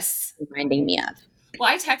yes, what's reminding me of. Well,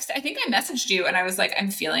 I think I messaged you and I was like, I'm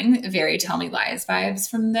feeling very Tell Me Lies vibes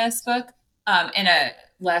from this book, in a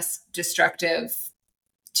less destructive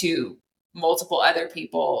to multiple other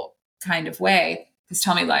people kind of way, because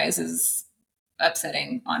Tell Me Lies is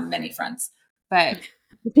upsetting on many fronts. But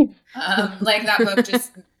like that book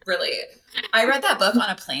just really, I read that book on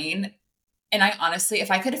a plane, and I honestly, if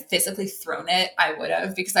I could have physically thrown it, I would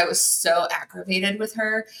have, because I was so aggravated with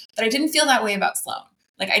her that I didn't feel that way about Sloane.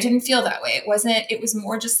 Like I didn't feel that way. It was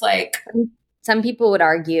more just like, some people would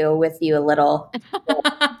argue with you a little, but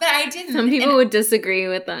I didn't. Some people would disagree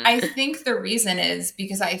with that. I think the reason is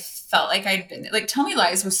because I felt like I'd been like, Tell Me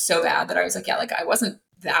Lies was so bad that I was like, yeah, like I wasn't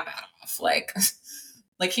that bad off. Like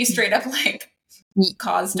he straight up like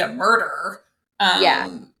caused a murder.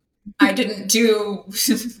 I didn't do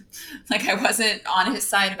like, I wasn't on his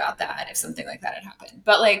side about that if something like that had happened.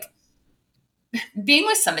 But like being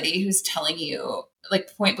with somebody who's telling you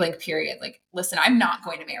like point blank period, like, listen, I'm not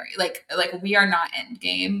going to marry, like we are not end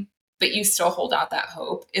game, but you still hold out that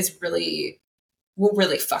hope, will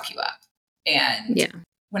really fuck you up. And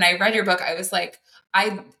when I read your book, I was like,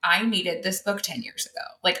 I needed this book 10 years ago.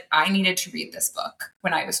 Like I needed to read this book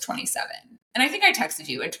when I was 27. And I think I texted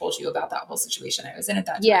you and told you about that whole situation I was in at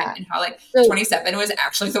that time, and how like 27 was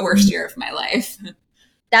actually the worst year of my life.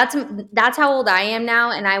 That's how old I am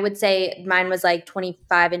now. And I would say mine was like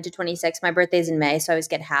 25 into 26. My birthday's in May, so I always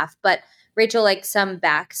get half. But Rachel, like some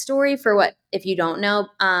backstory for what, if you don't know,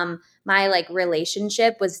 my like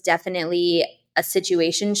relationship was definitely a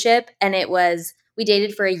situationship. And we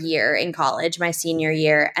dated for a year in college, my senior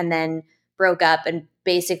year, and then broke up and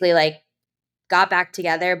basically like got back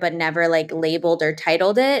together, but never like labeled or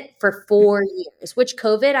titled it for 4 years, which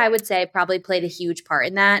COVID, I would say, probably played a huge part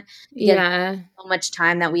in that. Because so much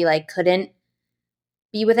time that we like couldn't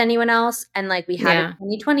be with anyone else. And like we had a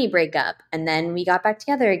 2020 breakup, and then we got back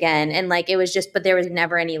together again. And like it was just, but there was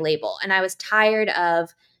never any label. And I was tired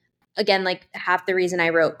of, again, like half the reason I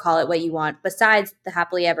wrote Call It What You Want, besides the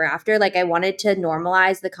happily ever after, like I wanted to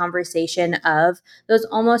normalize the conversation of those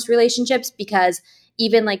almost relationships, because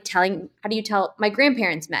even like how do you tell, my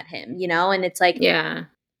grandparents met him, you know, and it's like,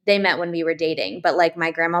 they met when we were dating, but like my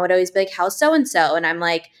grandma would always be like, how's so-and-so? And I'm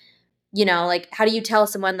like, you know, like, how do you tell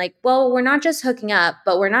someone like, well, we're not just hooking up,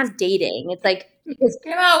 but we're not dating. It's like, we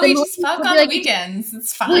just fuck on the weekends.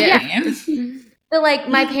 It's fine. Yeah. So like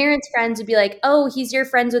my parents' friends would be like, oh, he's your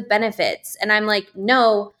friends with benefits. And I'm like,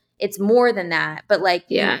 no, it's more than that. But like,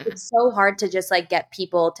 it's so hard to just like get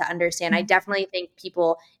people to understand. I definitely think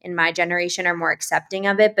people in my generation are more accepting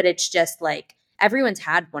of it, but it's just like, everyone's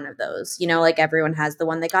had one of those, you know, like everyone has the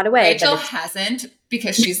one that got away. Rachel hasn't,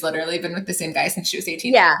 because she's literally been with the same guy since she was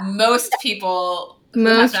 18. Yeah. Most people have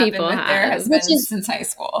not been with their husbands since high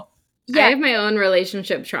school. Yeah. I have my own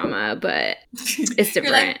relationship trauma, but it's different.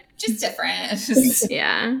 You're like, just different.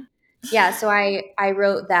 Yeah. So I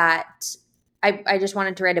wrote that. I just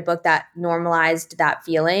wanted to write a book that normalized that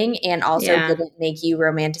feeling and also didn't make you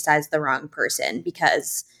romanticize the wrong person,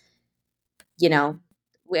 because, you know,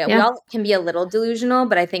 we all can be a little delusional,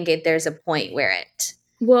 but I think there's a point where it.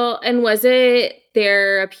 Well, and was it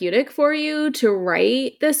therapeutic for you to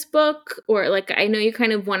write this book? Or like, I know you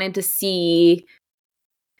kind of wanted to see,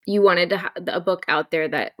 you wanted to have a book out there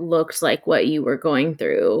that looked like what you were going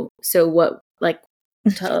through. So what, like,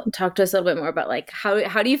 talk to us a little bit more about like,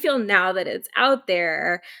 how do you feel now that it's out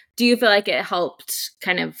there? Do you feel like it helped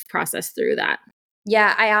kind of process through that?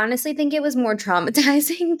 Yeah, I honestly think it was more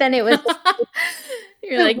traumatizing than it was.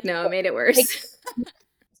 You're like, no, it made it worse.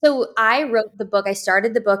 So I wrote the book. I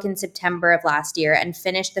started the book in September of last year and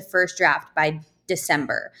finished the first draft by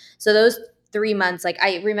December. So those 3 months, like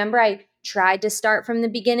I remember I tried to start from the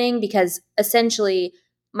beginning, because essentially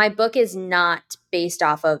my book is not based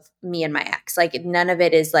off of me and my ex. Like none of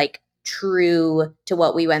it is like true to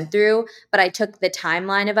what we went through, but I took the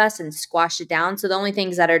timeline of us and squashed it down. So the only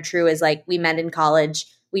things that are true is like we met in college,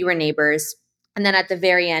 we were neighbors, and then at the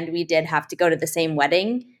very end we did have to go to the same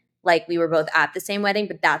wedding. Like we were both at the same wedding,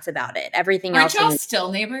 but that's about it. Everything Aren't else. y'all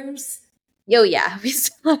still neighbors? Yo, yeah, we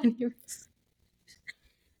still are neighbors.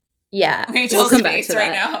 Yeah, Rachel's come back face to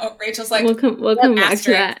right that. now. Rachel's like, we'll come back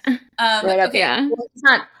to that. right up. Okay. Yeah. Well, it's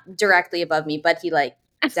not directly above me, but he like.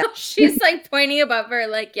 She's like pointing above her,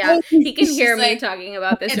 like, yeah, he can hear me like, talking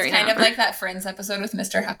about this right now. It's kind of like that Friends episode with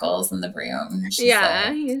Mr. Heckles and the broom.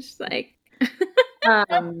 Yeah, he's just like,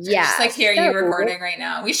 yeah. Just like here, you recording right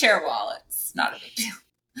now. We share a wall. It's not a big deal.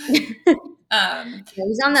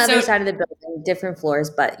 He's on the other side of the building, different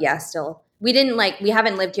floors, but yeah, still. We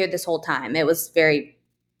haven't lived here this whole time. It was very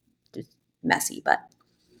just messy, but.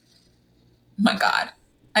 Oh my God.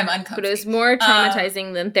 I'm uncomfortable. But it was more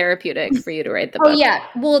traumatizing than therapeutic for you to write the book. Oh yeah.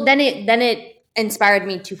 Well, then it inspired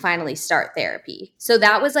me to finally start therapy. So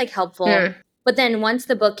that was like helpful. But then once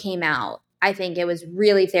the book came out, I think it was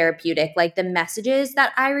really therapeutic. Like the messages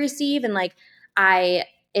that I receive and like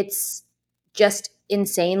it's just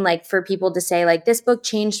insane. Like for people to say like, this book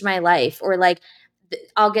changed my life, or like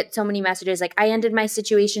I'll get so many messages like I ended my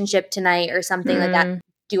situationship tonight or something like that.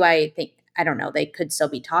 Do I think, I don't know, they could still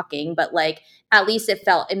be talking, but like at least it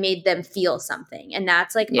made them feel something. And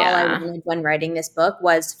that's like all I wanted when writing this book,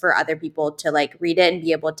 was for other people to like read it and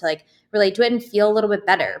be able to like relate to it and feel a little bit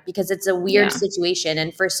better, because it's a weird situation.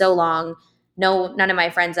 And for so long, none of my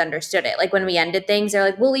friends understood it. Like when we ended things, they're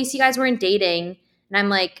like, well, at least you guys weren't dating. And I'm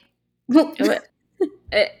like, that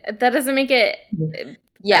doesn't make it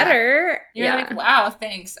better. You're like, wow,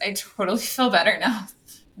 thanks. I totally feel better now.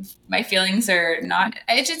 My feelings are not,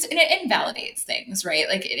 it invalidates things, right?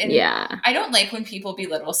 Like, I don't like when people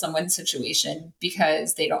belittle someone's situation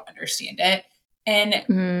because they don't understand it. And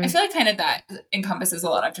I feel like kind of that encompasses a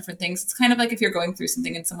lot of different things. It's kind of like if you're going through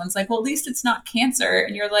something and someone's like, well, at least it's not cancer.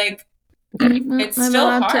 And you're like, it's still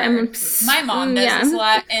hard. My mom does this a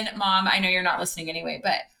lot. And Mom, I know you're not listening anyway,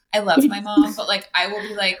 but I love my mom. But like, I will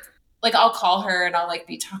be like I'll call her and I'll like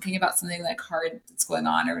be talking about something like hard that's going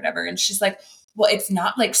on or whatever. And she's like, well, it's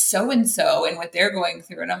not like so-and-so and what they're going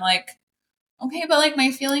through. And I'm like, okay, but like my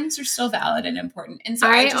feelings are still valid and important. And so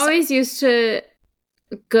I always used to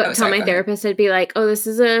tell my therapist, I'd be like, oh, this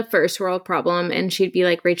is a first world problem. And she'd be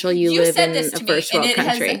like, Rachel, you live in a first world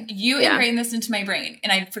country. You ingrained this into my brain.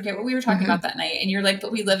 And I forget what we were talking about that night. And you're like,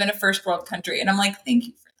 but we live in a first world country. And I'm like, thank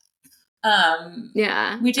you for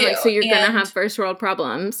that. We do. Like, so you're going to have first world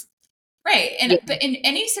problems. Right. And but in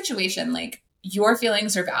any situation, like your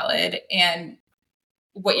feelings are valid, and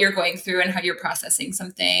what you're going through and how you're processing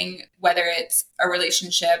something, whether it's a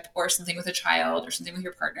relationship or something with a child or something with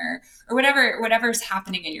your partner or whatever's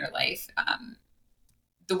happening in your life,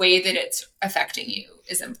 the way that it's affecting you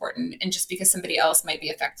is important. And just because somebody else might be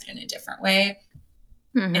affected in a different way.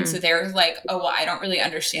 And so they're like, oh, well, I don't really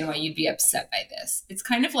understand why you'd be upset by this. It's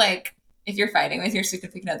kind of like if you're fighting with your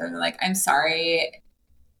significant other, they're like, I'm sorry.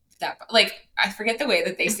 That, like, I forget the way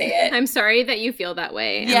that they say it. I'm sorry that you feel that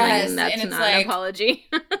way. Yes, and that's not an apology.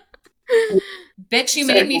 Bitch, you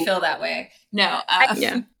made me feel that way. No,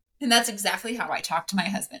 and that's exactly how I talk to my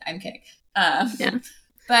husband. I'm kidding.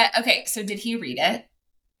 But okay, so did he read it?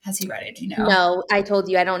 Has he read it? Do you know? No, I told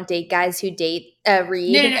you I don't date guys who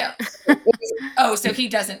read. No. Oh, so he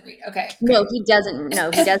doesn't read. Okay. No, he doesn't.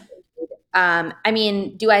 No, he doesn't read. I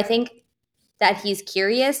mean, do I think that he's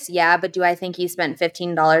curious? Yeah, but do I think he spent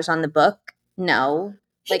 $15 on the book? No.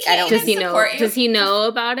 Like, I don't. Does he know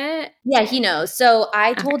about it? Yeah, he knows. So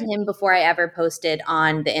I told him before I ever posted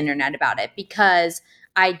on the internet about it, because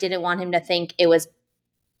I didn't want him to think it was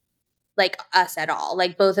like us at all.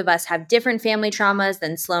 Like both of us have different family traumas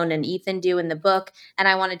than Sloane and Ethan do in the book. And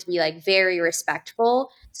I wanted to be like very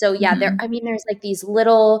respectful. So yeah, there's like these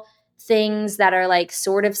little things that are like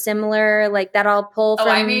sort of similar, like that I'll pull from.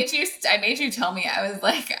 I made you tell me. I was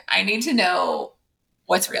like, I need to know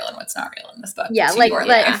what's real and what's not real in this book. Yeah, like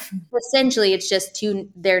essentially it's just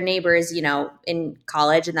their neighbors, in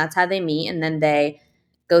college, and that's how they meet. And then they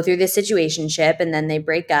go through this situationship, and then they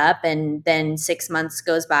break up, and then 6 months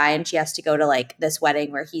goes by and she has to go to like this wedding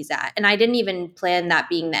where he's at. And I didn't even plan that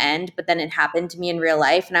being the end, but then it happened to me in real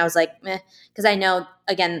life. And I was like, meh, because I know,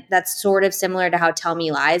 again, that's sort of similar to how Tell Me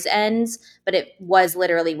Lies ends, but it was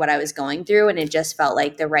literally what I was going through, and it just felt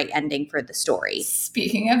like the right ending for the story.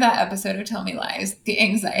 Speaking of that episode of Tell Me Lies, the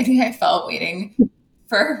anxiety I felt waiting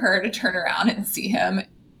for her to turn around and see him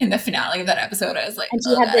in the finale of that episode, I was like, and she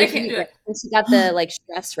she got the like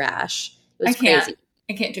stress rash. It was crazy.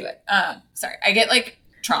 I can't do it. Sorry. I get like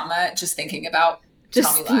trauma just thinking about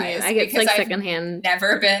Tell Me Lies. I get like secondhand.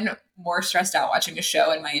 Never been more stressed out watching a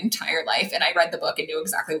show in my entire life. And I read the book and knew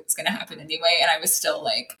exactly what was going to happen anyway. And I was still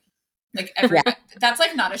like that's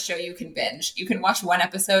like not a show you can binge. You can watch one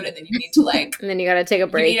episode and then you need to like, and then you got to take a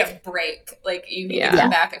break. You need a break. Like you need to come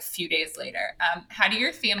back a few days later. How do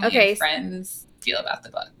your family and friends feel about the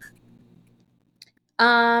book?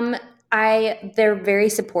 They're very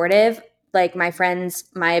supportive. Like my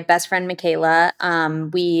best friend, Michaela,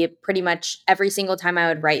 we pretty much every single time I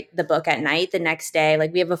would write the book at night, the next day,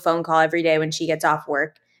 like we have a phone call every day when she gets off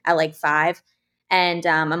work at like 5. And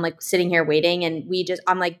I'm like sitting here waiting and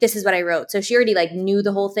I'm like, this is what I wrote. So she already like knew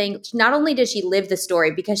the whole thing. Not only did she live the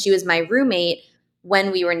story because she was my roommate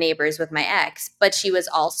when we were neighbors with my ex, but she was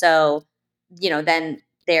also, then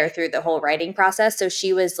there through the whole writing process. So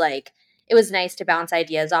she was like, it was nice to bounce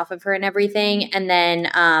ideas off of her and everything. And then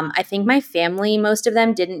I think my family, most of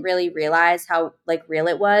them didn't really realize how like real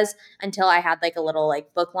it was until I had like a little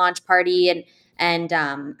like book launch party. And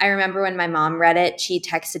I remember when my mom read it, she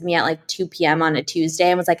texted me at like 2 p.m. on a Tuesday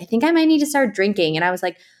and was like, I think I might need to start drinking. And I was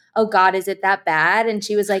like, oh God, is it that bad? And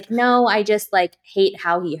she was like, no, I just like hate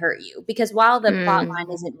how he hurt you. Because while the plot line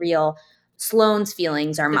isn't real, Sloane's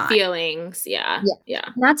feelings are mine. Feelings, yeah.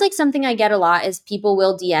 And that's like something I get a lot is people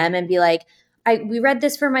will DM and be like, we read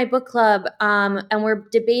this for my book club and we're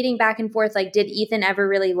debating back and forth, like, did Ethan ever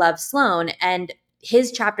really love Sloane? And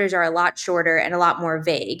his chapters are a lot shorter and a lot more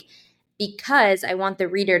vague because I want the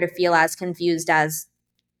reader to feel as confused as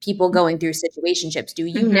people going through situationships do.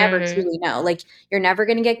 You never truly know. Like, you're never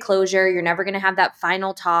going to get closure. You're never going to have that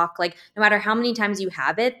final talk. Like, no matter how many times you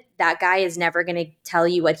have it, that guy is never going to tell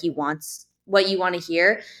you what he wants, what you want to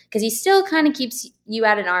hear, because he still kind of keeps you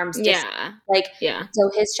at an arm's distance.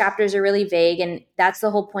 So his chapters are really vague, and that's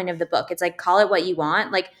the whole point of the book. It's like, call it what you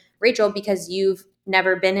want. Like, Rachel, because you've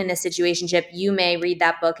never been in a situationship, you may read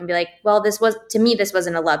that book and be like, well, this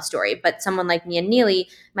wasn't a love story. But someone like me and Neely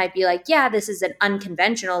might be like, yeah, this is an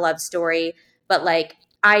unconventional love story. But like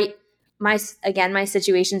my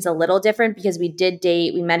situation's a little different because we did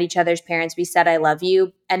date, we met each other's parents, we said I love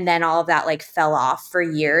you, and then all of that like fell off for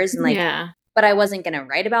years. And like, but I wasn't going to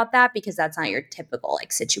write about that because that's not your typical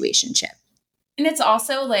like situationship. And it's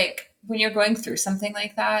also like when you're going through something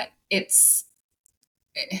like that,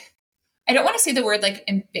 I don't want to say the word like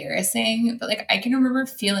embarrassing, but like I can remember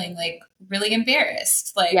feeling like really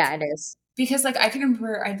embarrassed. Like, yeah, it is. Because like I can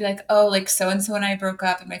remember I'd be like, oh, like so-and-so and I broke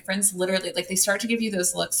up, and my friends literally like they start to give you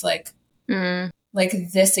those looks like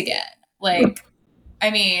this again. Like,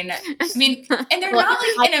 I mean, and they're not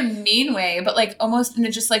like in a mean way, but like almost in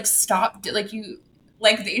a just like stop, like you,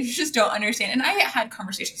 like they just don't understand. And I had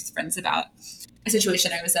conversations with friends about a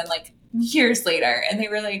situation I was in like years later, and they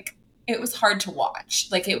were like, it was hard to watch.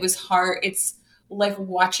 Like it was hard. It's like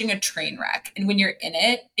watching a train wreck. And when you're in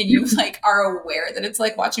it and you like are aware that it's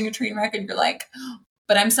like watching a train wreck and you're like,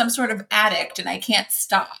 but I'm some sort of addict and I can't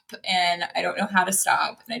stop and I don't know how to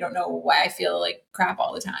stop and I don't know why I feel like crap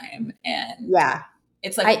all the time. And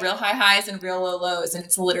it's like real high highs and real low lows. And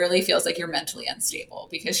it's literally feels like you're mentally unstable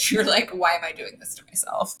because you're like, why am I doing this to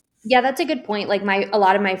myself? Yeah, that's a good point. Like a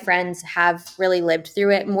lot of my friends have really lived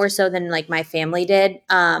through it more so than like my family did.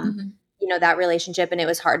 You know, that relationship, and it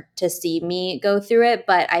was hard to see me go through it.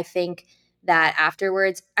 But I think that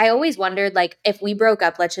afterwards, I always wondered, like, if we broke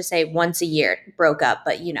up, let's just say once a year, broke up,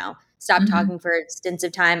 but you know, stopped talking for stints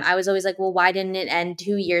of time. I was always like, well, why didn't it end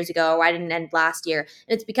 2 years ago? Or why didn't it end last year?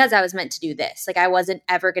 And it's because I was meant to do this. Like, I wasn't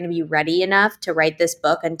ever going to be ready enough to write this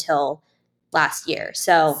book until last year.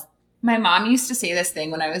 So my mom used to say this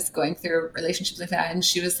thing when I was going through relationships like that. And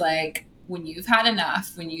she was like, when you've had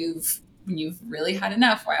enough, when you've really had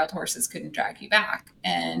enough, wild horses couldn't drag you back.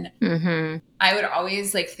 And I would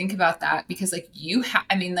always like think about that because like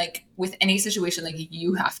like with any situation, like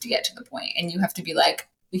you have to get to the point and you have to be like,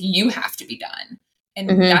 you have to be done. And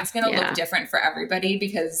that's going to look different for everybody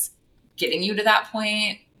because getting you to that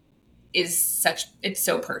point is it's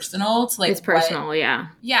so personal to like, it's personal. Yeah.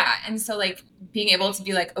 And so like being able to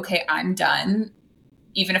be like, okay, I'm done.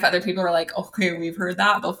 Even if other people are like, okay, we've heard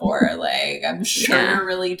that before. Like, I'm sure you're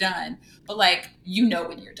really done. But like, you know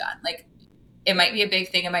when you're done. Like, it might be a big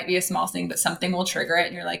thing. It might be a small thing. But something will trigger it.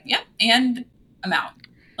 And you're like, yeah, and I'm out.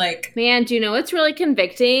 Like, man, do you know what's really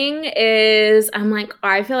convicting is I'm like,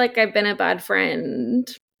 I feel like I've been a bad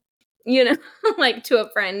friend. You know, like to a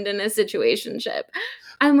friend in a situationship.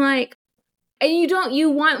 I'm like, and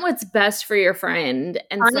you want what's best for your friend.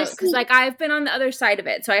 And honestly, so, because like I've been on the other side of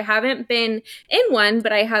it. So I haven't been in one,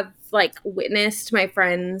 but I have like witnessed my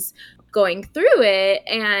friends going through it.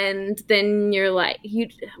 And then you're like,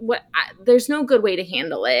 there's no good way to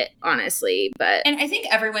handle it, honestly. But and I think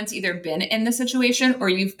everyone's either been in the situation or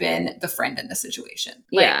you've been the friend in the situation.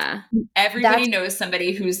 Like, everybody knows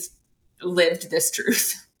somebody who's lived this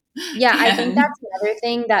truth. Yeah, I think that's another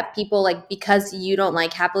thing that people like, because you don't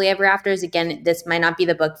like happily ever afters. Again, this might not be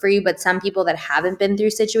the book for you, but some people that haven't been through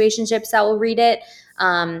situationships that will read it,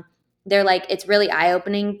 they're like, it's really eye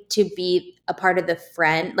opening to be a part of the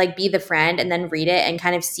friend, like be the friend and then read it and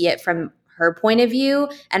kind of see it from her point of view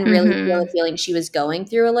and really feel the feeling she was going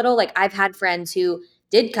through a little. Like I've had friends who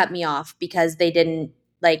did cut me off because they didn't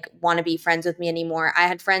like want to be friends with me anymore. I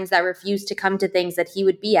had friends that refused to come to things that he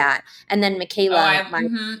would be at. And then Michaela,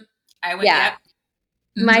 I would, yeah. yep.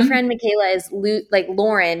 My friend Michaela is like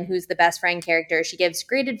Lauren, who's the best friend character. She gives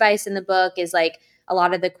great advice in the book, is like a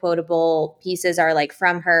lot of the quotable pieces are like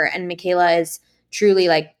from her. And Michaela is truly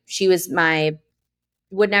like, she was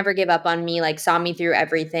would never give up on me, like saw me through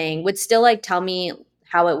everything, would still like tell me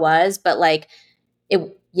how it was, but like it,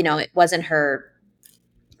 it wasn't her.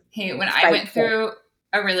 Hey, when I went through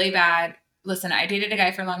a really bad, listen, I dated a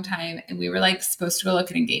guy for a long time and we were like supposed to go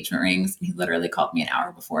look at engagement rings. And he literally called me an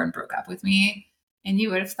hour before and broke up with me. And you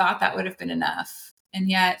would have thought that would have been enough. And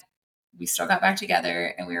yet we still got back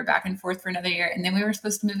together and we were back and forth for another year. And then we were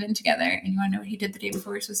supposed to move in together. And you want to know what he did the day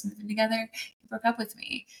before we were supposed to move in together? He broke up with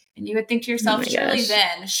me. And you would think to yourself,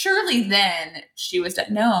 surely then she was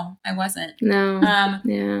dead. No, I wasn't. No.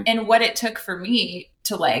 Yeah. And what it took for me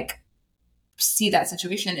to like see that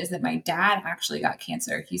situation is that my dad actually got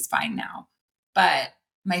cancer. He's fine now. But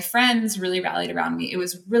my friends really rallied around me. It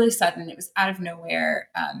was really sudden. It was out of nowhere.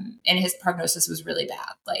 And his prognosis was really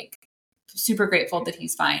bad. Like super grateful that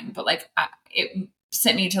he's fine. But like it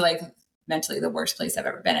sent me to like mentally the worst place I've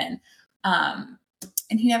ever been in. And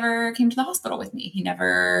he never came to the hospital with me. He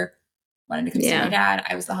never wanted to come see my dad.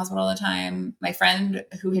 I was at the hospital all the time. My friend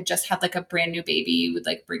who had just had like a brand new baby would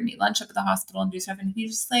like bring me lunch up at the hospital and do stuff. And he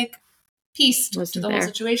just like pieced to the whole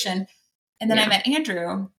situation. And then I met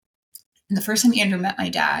Andrew. And the first time Andrew met my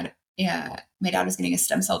dad was getting a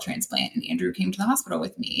stem cell transplant and Andrew came to the hospital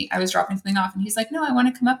with me. I was dropping something off and he's like, no, I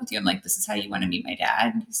want to come up with you. I'm like, this is how you want to meet my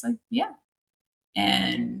dad? And he's like, yeah.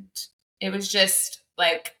 And it was just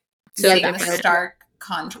like seeing the stark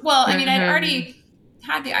contrast. Well, I mean, I'd already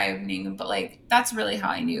had the eye opening, but like, that's really how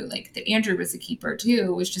I knew like that Andrew was a keeper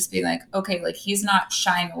too, was just being like, okay, like he's not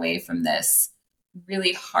shying away from this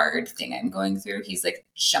really hard thing I'm going through. He's like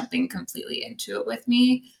jumping completely into it with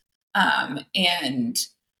me.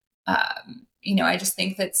 I just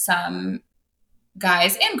think that some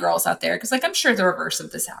guys and girls out there, because like I'm sure the reverse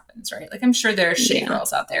of this happens, right? Like I'm sure there are shitty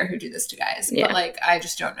girls out there who do this to guys, but like I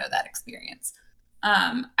just don't know that experience.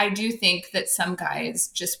 I do think that some guys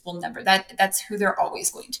just will never, that's who they're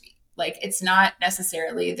always going to be. Like it's not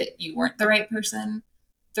necessarily that you weren't the right person.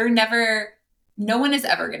 No one is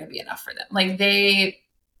ever going to be enough for them. Like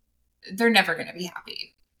they're never going to be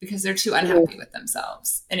happy because they're too unhappy with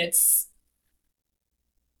themselves. And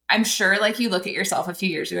I'm sure like you look at yourself a few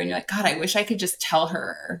years ago and you're like, God, I wish I could just tell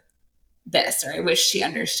her this, or I wish she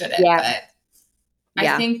understood it. But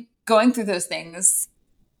I think going through those things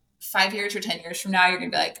 5 years or 10 years from now, you're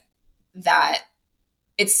going to be like, that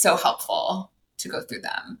it's so helpful to go through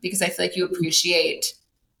them because I feel like you appreciate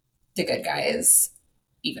the good guys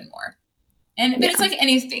even more. But it's like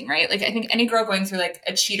anything, right? Like I think any girl going through like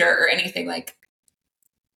a cheater or anything, like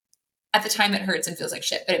at the time it hurts and feels like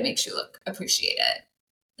shit, but it makes you appreciate it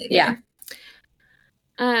later.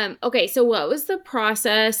 Yeah. Okay. So what was the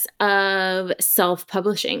process of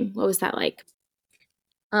self-publishing? What was that like?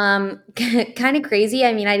 Kind of crazy.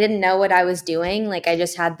 I mean, I didn't know what I was doing. Like I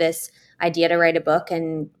just had this idea to write a book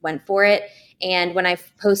and went for it. And when I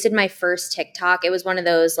posted my first TikTok, it was one of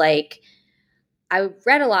those like, I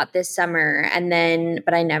read a lot this summer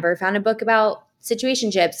but I never found a book about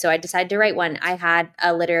situationships. So I decided to write one. I had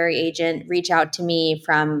a literary agent reach out to me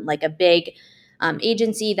from like a big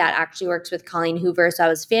agency that actually works with Colleen Hoover. So I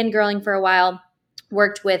was fangirling for a while,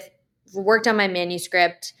 worked on my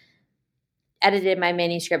manuscript, edited my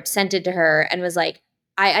manuscript, sent it to her, and was like,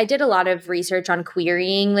 I did a lot of research on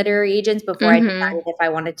querying literary agents before I decided if I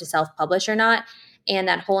wanted to self-publish or not. And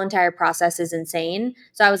that whole entire process is insane.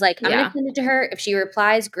 So I was like, I'm going to send it to her. If she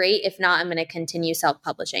replies, great. If not, I'm going to continue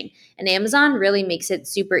self-publishing. And Amazon really makes it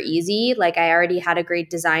super easy. Like I already had a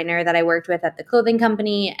great designer that I worked with at the clothing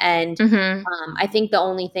company. And I think the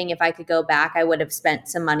only thing, if I could go back, I would have spent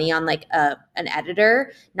some money on like an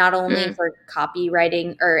editor, not only for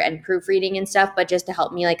copywriting and proofreading and stuff, but just to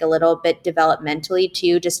help me like a little bit developmentally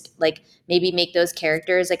too, just like maybe make those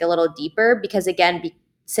characters like a little deeper. Because again,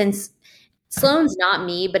 since Sloane's not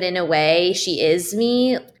me, but in a way she is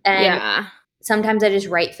me. And sometimes I just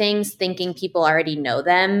write things thinking people already know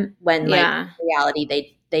them when like in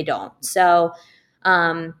reality they don't. So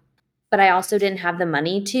but I also didn't have the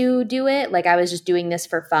money to do it. Like I was just doing this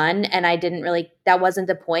for fun, and I didn't really, that wasn't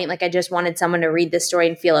the point. Like I just wanted someone to read this story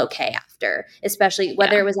and feel okay after, especially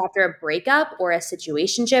whether it was after a breakup or a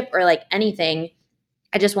situationship or like anything.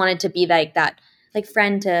 I just wanted to be like that, like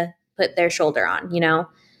friend to put their shoulder on, you know?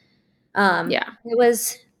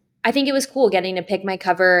 I think it was cool getting to pick my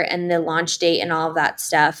cover and the launch date and all of that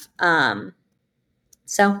stuff.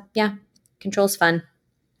 So yeah, Control's fun.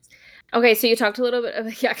 Okay, so you talked a little bit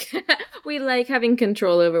of we like having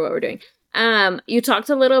control over what we're doing. You talked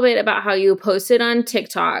a little bit about how you posted on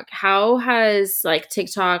TikTok. How has like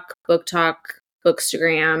TikTok, Book Talk,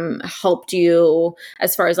 Bookstagram helped you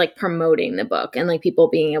as far as like promoting the book and like people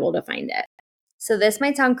being able to find it? So this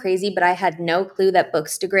might sound crazy, but I had no clue that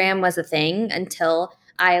Bookstagram was a thing until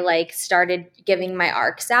I like started giving my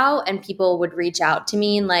arcs out and people would reach out to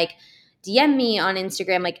me and like DM me on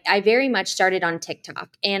Instagram. Like I very much started on TikTok,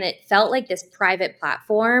 and it felt like this private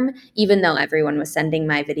platform, even though everyone was sending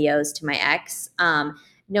my videos to my ex.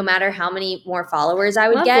 No matter how many more followers I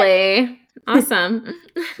would get. Awesome.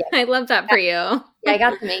 Yeah. I love that for you. Yeah, I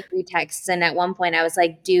got some angry texts, and at one point I was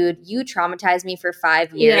like, dude, you traumatized me for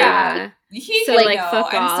 5 years. Yeah. So like,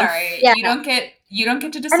 fuck off. I'm sorry. Yeah. You don't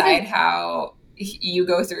get to decide how you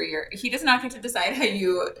go through he does not get to decide how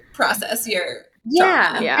you process your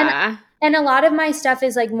trauma. Yeah. And a lot of my stuff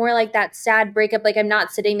is like more like that sad breakup. Like I'm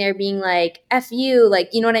not sitting there being like, F you. Like,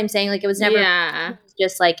 you know what I'm saying? Like it was never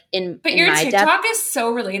just like But your TikTok is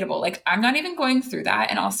so relatable. Like I'm not even going through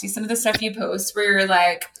that. And I'll see some of the stuff you post where you're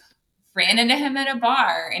like, ran into him at a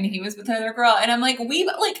bar and he was with another girl. And I'm like,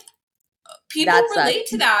 people relate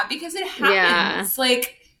to that because it happens. Yeah.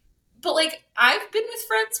 Like, but like I've been with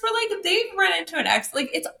friends where like they've run into an ex.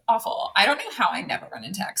 Like it's awful. I don't know how I never run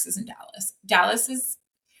into exes in Dallas. Dallas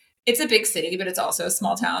it's a big city, but it's also a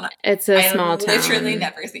small town. It's a small town.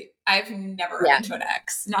 I've never run into an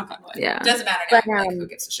ex. Knock on wood. Yeah. It doesn't matter now. Like who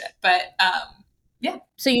gives a shit? But yeah.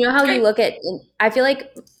 So you know how you look at, I feel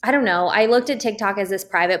like, I don't know, I looked at TikTok as this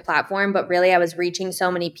private platform, but really I was reaching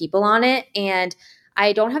so many people on it, and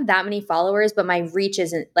I don't have that many followers, but my reach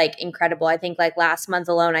isn't like incredible. I think like last month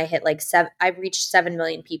alone, I hit like I've reached 7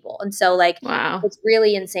 million people. And so like, It's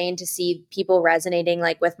really insane to see people resonating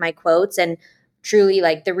like with my quotes. And truly,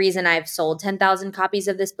 like the reason I've sold 10,000 copies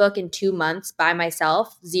of this book in 2 months by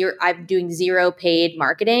myself, I'm doing zero paid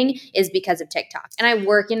marketing, is because of TikTok. And I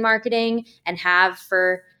work in marketing and have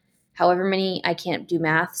for however many, I can't do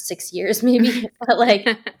math, 6 years maybe, but like,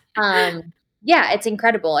 yeah, it's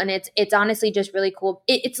incredible. And it's honestly just really cool.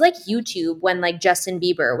 It's like YouTube when like Justin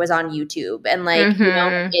Bieber was on YouTube, and like, you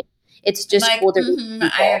know, it's just like, cool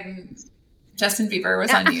to Justin Bieber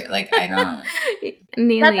was on you. Like, I don't.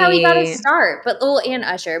 That's how we got to start. But and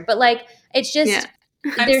Usher. But like, it's just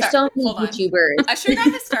there's so many YouTubers. Usher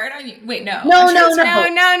got to start on you. Wait, no. No.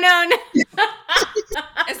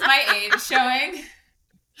 Is my age showing?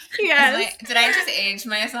 Yes. Did I just age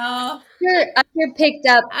myself? Usher picked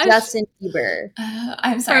up Justin Bieber.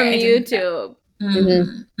 I'm sorry. From YouTube.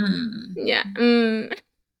 Yeah.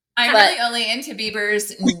 I'm really only into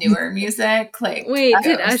Bieber's newer music. Like, wait,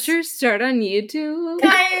 did Usher start on YouTube?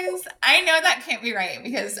 Guys, I know that can't be right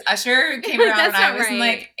because Usher came around when I was in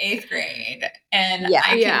like 8th grade, and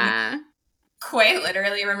I can quite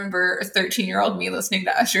literally remember a 13-year-old me listening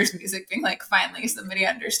to Usher's music, being like, "Finally, somebody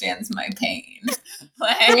understands my pain."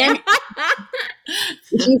 Like,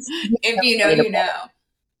 if you know, you know.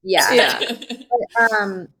 Yeah.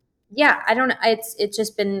 But, yeah, I don't know. It's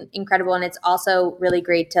just been incredible, and it's also really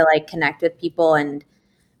great to like connect with people. And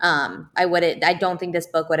I don't think this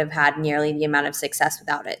book would have had nearly the amount of success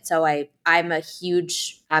without it. So I'm a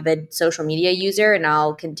huge avid social media user, and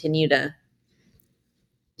I'll continue to.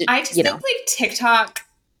 I just think like TikTok,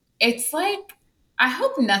 it's like I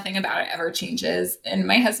hope nothing about it ever changes, and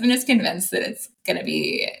my husband is convinced that it's going to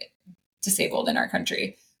be disabled in our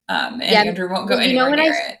country, and Andrew won't go anywhere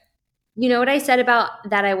near it. You know what I said about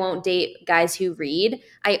that I won't date guys who read?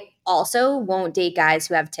 I also won't date guys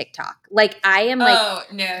who have TikTok. Like I am like, oh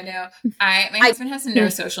no. My husband has no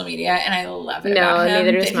social media, and I love it about him.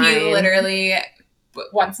 Neither does mine. He literally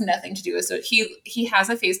wants nothing to do with it. He has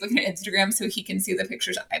a Facebook and an Instagram so he can see the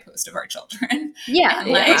pictures I post of our children. Yeah,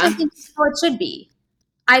 which I think is how it should be.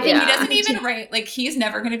 I think he doesn't even write, like, he's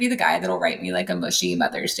never going to be the guy that'll write me like a mushy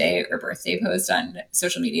Mother's Day or birthday post on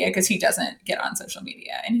social media, because he doesn't get on social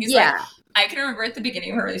media. And he's like, I can remember at the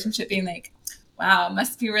beginning of our relationship being like, wow,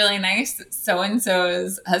 must be really nice that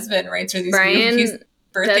so-and-so's husband writes her these beautiful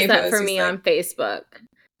birthday does that posts. for me on Facebook.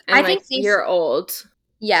 And I think you're old.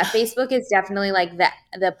 Yeah, Facebook is definitely like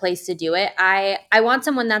the place to do it. I want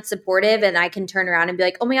someone that's supportive, and I can turn around and be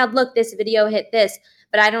like, oh my God, look, this video hit this.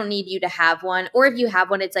 But I don't need you to have one. Or if you have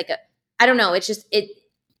one, it's like I don't know. It's just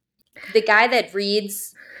the guy that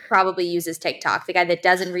reads probably uses TikTok. The guy that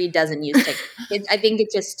doesn't read doesn't use TikTok. I think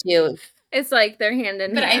it's just too. It's like they're hand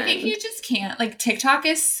in hand. But I think you just can't. Like, TikTok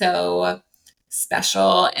is so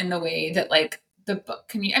special in the way that, like, the book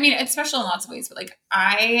community. I mean, it's special in lots of ways, but, like,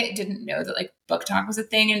 I didn't know that, like, book talk was a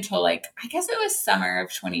thing until, like, I guess it was summer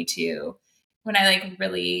of 22 when I, like,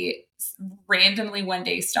 really randomly one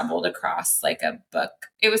day stumbled across, like, a book.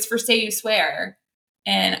 It was for Say You Swear.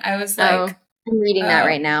 And I was like, I'm reading that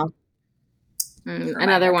right now.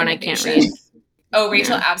 Another one I can't read. Oh,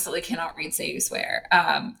 Rachel absolutely cannot read Say You Swear.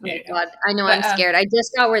 Oh God, I know, but, I'm scared. I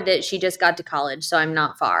just got word that she just got to college, so I'm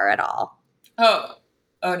not far at all. Oh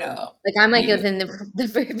no. Like, I'm like within the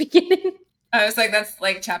very beginning. I was like, that's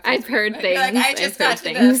like chapter. I've heard things. Like, I just got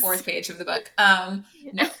to the fourth page of the book.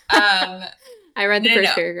 No. I read the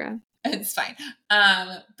first paragraph. It's fine.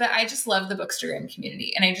 But I just love the Bookstagram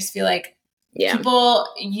community, and I just feel like people,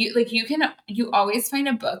 you always find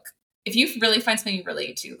a book if you really find something you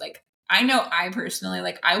relate to. Like, I know I personally,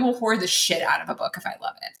 like, I will hoard the shit out of a book if I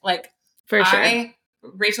love it. Like, for sure.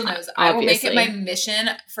 Rachel knows, I will make it my mission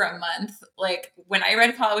for a month. Like, when I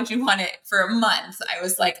read Call It What You Want It for a month, I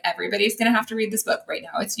was like, everybody's going to have to read this book right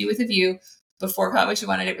now. It's You with a View. Before Call It What You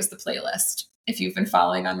Wanted, it was the playlist. If you've been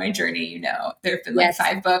following on my journey, you know, there have been like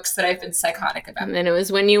 5 books that I've been psychotic about. And then it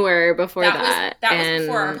was When You Were before that. That was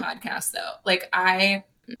before our podcast, though. Like, I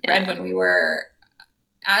read When We Were,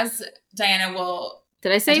 as Diana will.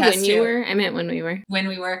 Did I say When You Were? I meant When We Were. When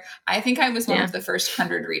We Were. I think I was one of the first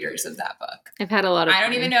 100 readers of that book. I've had a lot of I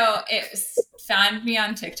don't even know. It found me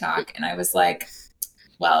on TikTok, and I was like,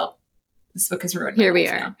 well, this book is ruined. Here we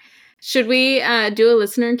are. Now. Should we do a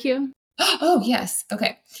listener queue? Oh, yes.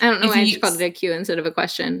 Okay. I don't know why I just called it a queue instead of a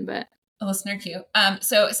question, but. A listener queue.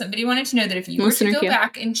 So somebody wanted to know that if you were to go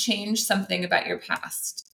back and change something about your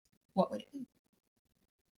past, what would it be?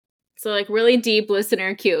 So, like, really deep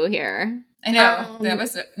listener queue here. I know. That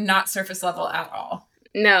was not surface level at all.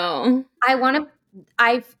 No.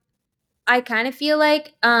 I kind of feel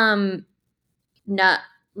like, not,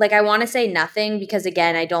 like, I want to say nothing because,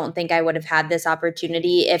 again, I don't think I would have had this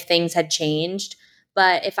opportunity if things had changed.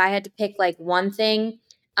 But if I had to pick, like, one thing,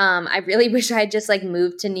 I really wish I had just, like,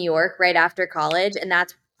 moved to New York right after college. And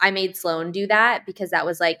I made Sloan do that because that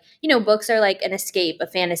was, like, you know, books are like an escape, a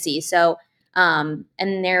fantasy. So, and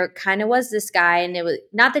there kind of was this guy, and it was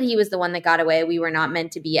not that he was the one that got away. We were not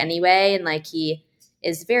meant to be anyway. And, like, he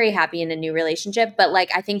is very happy in a new relationship. But, like,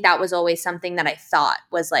 I think that was always something that I thought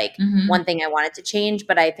was, like, one thing I wanted to change.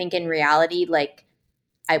 But I think in reality, like,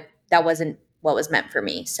 that wasn't what was meant for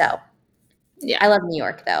me. So. Yeah. I love New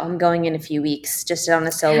York, though. I'm going in a few weeks just on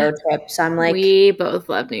a solo trip. So I'm like. We both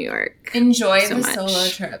love New York. Enjoy the solo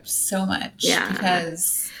trips so much. Yeah.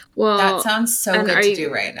 Because that sounds so good to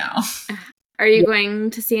do right now. Are you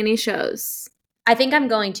going to see any shows? I think I'm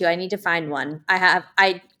going to. I need to find one.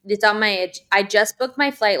 It's on my, I just booked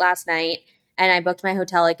my flight last night and I booked my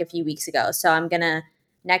hotel like a few weeks ago. So I'm going to.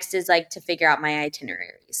 Next is like to figure out my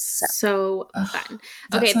itineraries. So fun.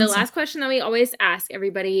 Okay, the last question that we always ask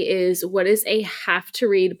everybody is, what is a have to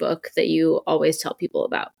read book that you always tell people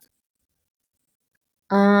about?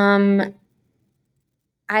 I'm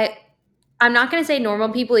not going to say Normal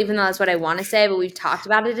People, even though that's what I want to say, but we've talked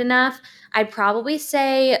about it enough. I'd probably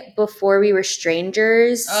say Before We Were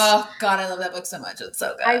Strangers. Oh God, I love that book so much. It's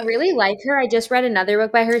so good. I really like her. I just read another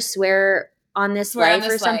book by her, Swear on This Life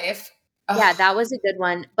or something. Yeah, that was a good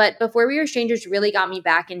one. But Before We Were Strangers really got me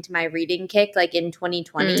back into my reading kick, like in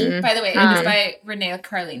 2020. Mm-hmm. By the way, it is by Renee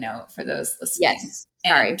Carlino, for those listening. Yes.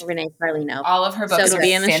 Sorry, Renee Carlino. All of her books will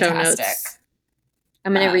be in the show notes.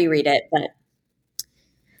 I'm going to reread it, but.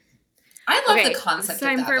 I love the concept of that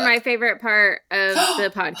time for book. My favorite part of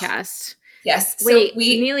the podcast. Yes. Wait,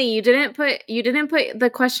 Neely, you didn't put the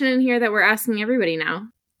question in here that we're asking everybody now.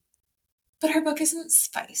 But her book isn't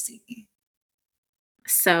spicy.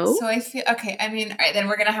 So I feel okay. I mean, all right, then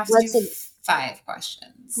we're gonna have to do 5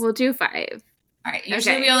 questions. We'll do 5. All right.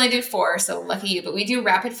 Usually we only do 4, so lucky you. But we do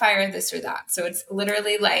rapid fire this or that. So it's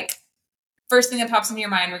literally like first thing that pops into your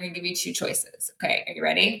mind. We're gonna give you 2 choices. Okay, are you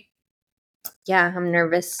ready? Yeah, I'm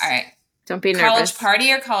nervous. All right. Don't be nervous. College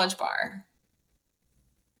party or college bar?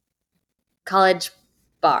 College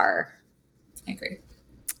bar. I agree.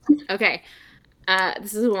 Okay.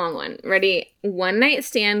 This is a long one. Ready? One night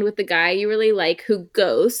stand with the guy you really like who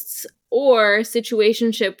ghosts, or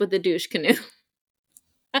situationship with the douche canoe?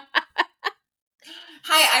 Hi,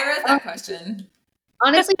 I wrote that question.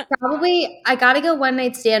 Honestly, probably I gotta go one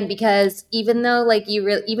night stand because even though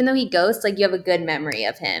he ghosts, like you have a good memory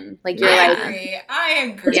of him. Like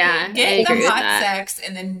I agree. Yeah, get the hot sex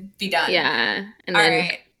and then be done. Yeah. And all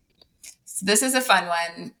right. So this is a fun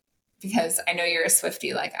one. because I know you're a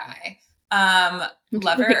Swiftie like I.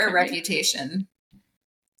 Lover or Reputation?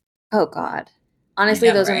 Oh God.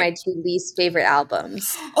 Honestly, those are my two least favorite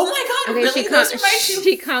albums. Oh my God, really? Those are my two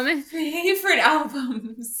favorite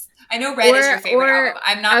albums. I know Red is your favorite album.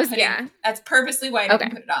 I'm not that's purposely why I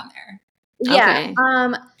didn't put it on there. Yeah.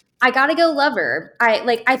 I gotta go Lover.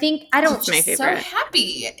 I think I don't. It's my favorite. So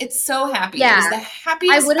happy. It's so happy. Yeah. It was the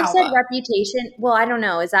happiest. I would have said Reputation. Well, I don't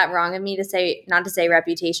know. Is that wrong of me to say not to say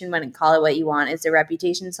Reputation when Call It What You Want is a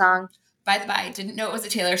Reputation song? By the by, I didn't know it was a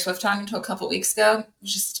Taylor Swift song until a couple weeks ago. I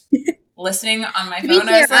was just listening on my phone.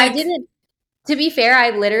 I didn't. To be fair,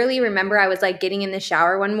 I literally remember I was like getting in the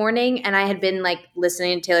shower one morning and I had been like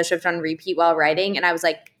listening to Taylor Swift on repeat while writing, and I was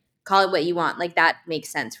like, "Call It What You Want." Like that makes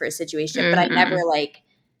sense for a situation, but I never like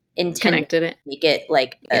intended to make it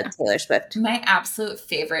like a Taylor Swift. My absolute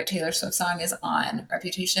favorite Taylor Swift song is on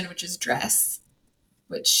Reputation, which is Dress.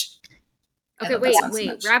 Which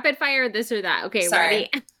wait, rapid fire this or that. Okay, sorry.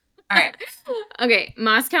 Ready? All right. Okay,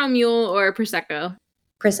 Moscow Mule or Prosecco?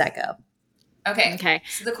 Prosecco. Okay.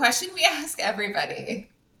 So the question we ask everybody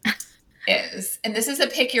is, and this is a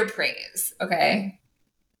pick your praise, okay?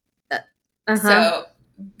 So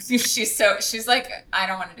she's like, I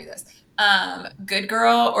don't want to do this. Good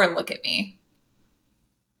Girl or Look at Me?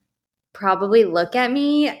 Probably Look at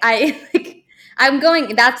Me. I'm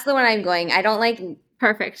going. That's the one I'm going. I don't like.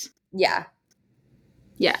 Perfect. Yeah.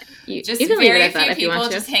 Yeah, you can very few people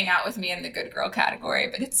just hang out with me in the good girl category,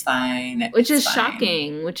 but it's fine. Which is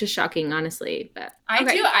shocking, honestly. But I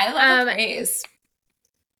do. I love praise.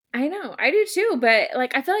 I know, I do too. But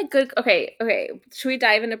like, I feel like good. Okay. Should we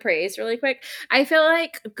dive into praise really quick? I feel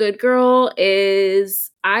like good girl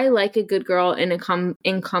is. I like a good girl in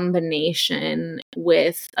in combination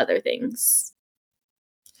with other things.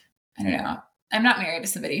 I don't know. I'm not married to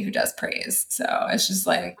somebody who does praise, so it's just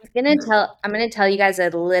like I'm gonna tell you guys a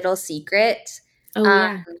little secret. Oh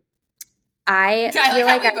yeah. I feel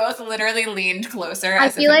like we both literally leaned closer. I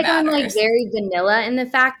feel like I'm like very vanilla in the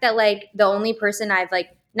fact that like the only person I've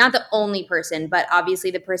like, not the only person, but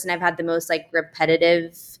obviously the person I've had the most like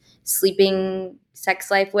repetitive sleeping sex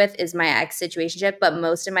life with is my ex situationship, but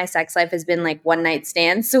most of my sex life has been like one night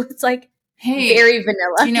stands, so it's like very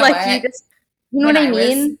vanilla. Do you know like what? You know what I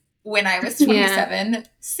mean? When I was 27,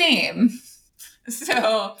 same.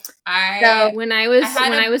 So when I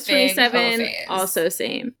was 27, also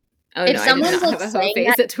same. Oh if no, I did not have a hoe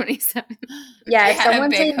phase at 27. Yeah, I had a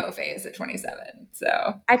big hoe phase at 27.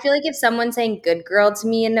 So I feel like if someone's saying good girl to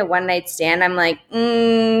me in a one night stand, I'm like,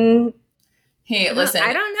 Hey, listen.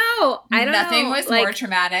 I don't know. Nothing was more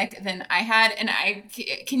traumatic than I had, and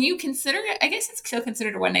can you consider it? I guess it's still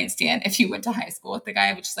considered a one night stand if you went to high school with the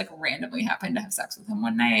guy, but just like randomly happened to have sex with him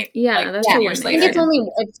one night. Yeah, like, that's 2 years later. I think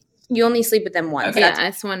it's you only sleep with them once. Okay,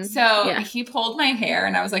 that's one. So he pulled my hair,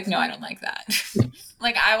 and I was like, no, I don't like that.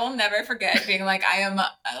 Like I will never forget being like, I am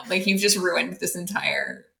like you've just ruined this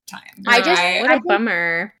entire time. What a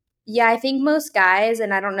bummer. Yeah, I think most guys,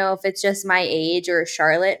 and I don't know if it's just my age or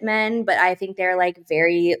Charlotte men, but I think they're like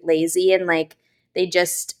very lazy and like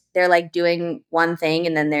they're like doing one thing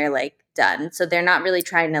and then they're like done. So they're not really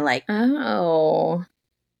trying to like. Oh.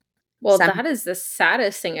 Well, that is the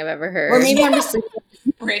saddest thing I've ever heard. Or maybe I'm just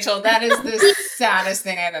Rachel, that is the saddest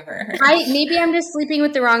thing I've ever heard. Maybe I'm just sleeping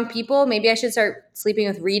with the wrong people. Maybe I should start sleeping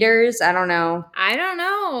with readers. I don't know. I don't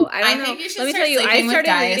know. I think you should start sleeping with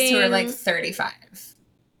guys who are like 35.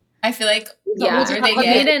 I feel like the older they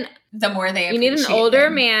get, the more they appreciate. You need an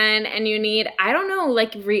older man, and you need, I don't know,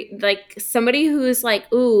 like somebody who's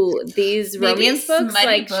like, ooh, these romance books,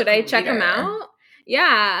 like, should I check them out?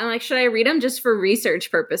 Yeah, I'm like, should I read them just for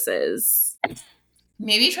research purposes?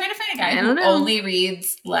 Maybe try to find a guy who only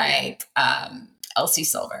reads like Elsie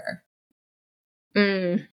Silver.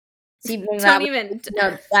 See,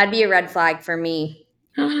 that'd be a red flag for me.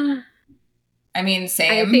 I mean,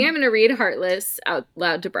 same. I think I'm going to read Heartless out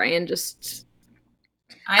loud to Brian.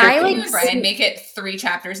 I like Brian make it 3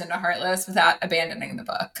 chapters into Heartless without abandoning the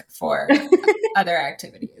book for other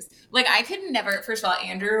activities. Like I could never. First of all,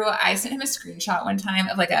 Andrew, I sent him a screenshot one time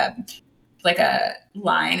of like a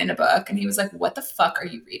line in a book, and he was like, "What the fuck are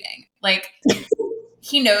you reading?" Like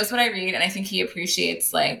he knows what I read, and I think he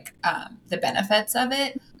appreciates like the benefits of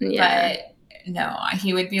it. Yeah. But no,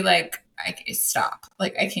 he would be like, "Stop!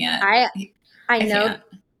 Like I can't." I know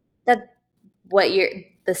that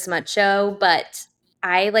the smut show, but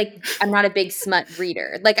I'm not a big smut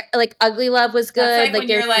reader. Like Ugly Love was good.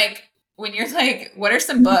 Like when you're like, what are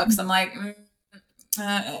some books? I'm like,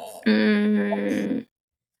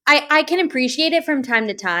 I can appreciate it from time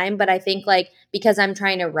to time, but I think like because I'm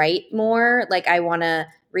trying to write more, like I want to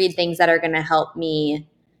read things that are going to help me.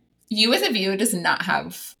 You with a View does not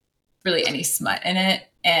have really any smut in it.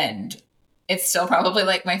 And it's still probably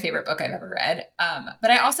like my favorite book I've ever read.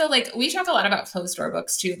 But I also like, we talk a lot about closed door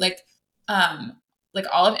books too. Like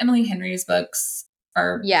all of Emily Henry's books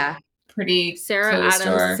are pretty Sarah closed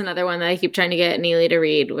Adams door. is another one that I keep trying to get Neely to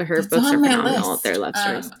read. Her It's books on are my phenomenal. list. They're love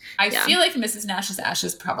stories. I feel like Mrs. Nash's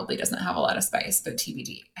Ashes probably doesn't have a lot of spice, but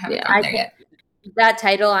TBD. I haven't gotten there yet. That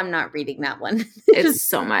title, I'm not reading that one. It's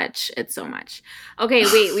so much. It's so much. Okay,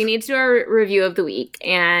 wait. We need to do our review of the week,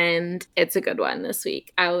 and it's a good one this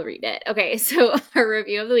week. I will read it. Okay, so our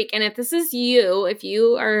review of the week, and if this is you, if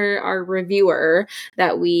you are our reviewer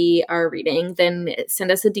that we are reading, then send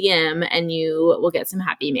us a DM, and you will get some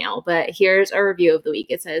happy mail. But here's our review of the week.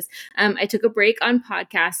 It says, I took a break on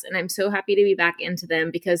podcasts, and I'm so happy to be back into them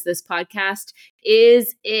because this podcast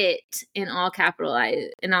is it in all capitals.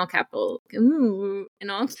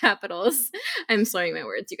 I'm slurring my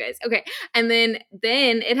words, you guys. Okay. And then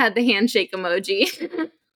it had the handshake emoji.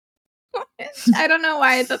 I don't know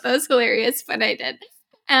why I thought that was hilarious, but I did.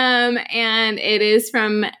 And it is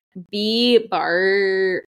from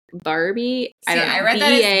Barbie. See, I read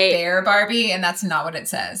that as Bear Barbie, and that's not what it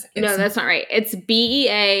says. No, that's not right. It's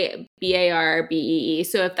BEABARBEE.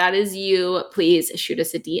 So if that is you, please shoot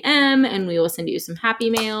us a DM, and we will send you some happy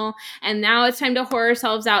mail. And now it's time to whore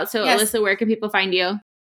ourselves out. So yes. Alyssa, where can people find you?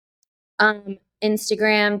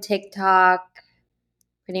 Instagram, TikTok,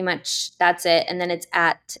 pretty much that's it. And then it's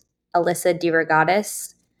at Alissa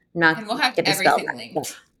DeRogatis. And we'll have everything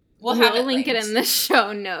linked. We'll link it in the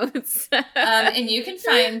show notes. And you can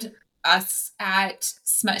find us at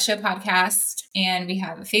Smut Show Podcast, and we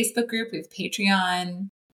have a Facebook group. We have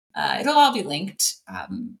Patreon. It'll all be linked.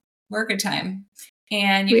 We're a good time.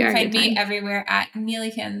 And you can find me everywhere at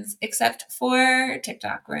Neelykins, except for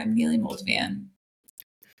TikTok, where I'm Neely Moldovan.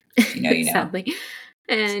 You know. Sadly.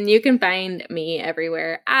 And you can find me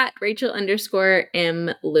everywhere at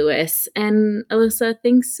Rachel_M Lewis. And Alyssa,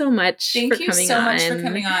 thanks so much for coming on. Thank you so much for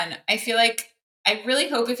coming on. I feel like I really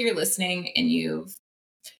hope if you're listening and you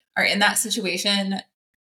are in that situation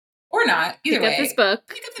or not, either way, pick up this book.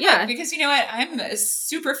 Pick up the book, because you know what? I'm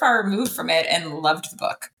super far removed from it and loved the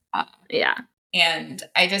book. And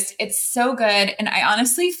it's so good. And I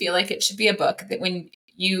honestly feel like it should be a book that when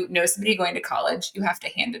you know somebody going to college, you have to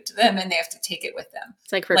hand it to them and they have to take it with them.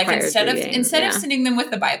 It's like instead of sending them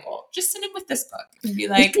with the Bible, just send them with this book and be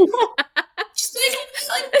like,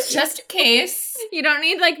 just in case. You don't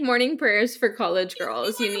need like morning prayers for college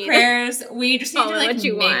girls. You need prayers. We just need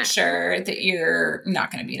to make sure that you're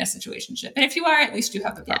not going to be in a situationship. And if you are, at least you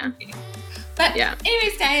have the proper reading. But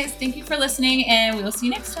anyways, guys, thank you for listening, and we will see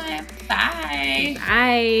you next time. Bye.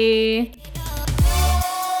 Bye.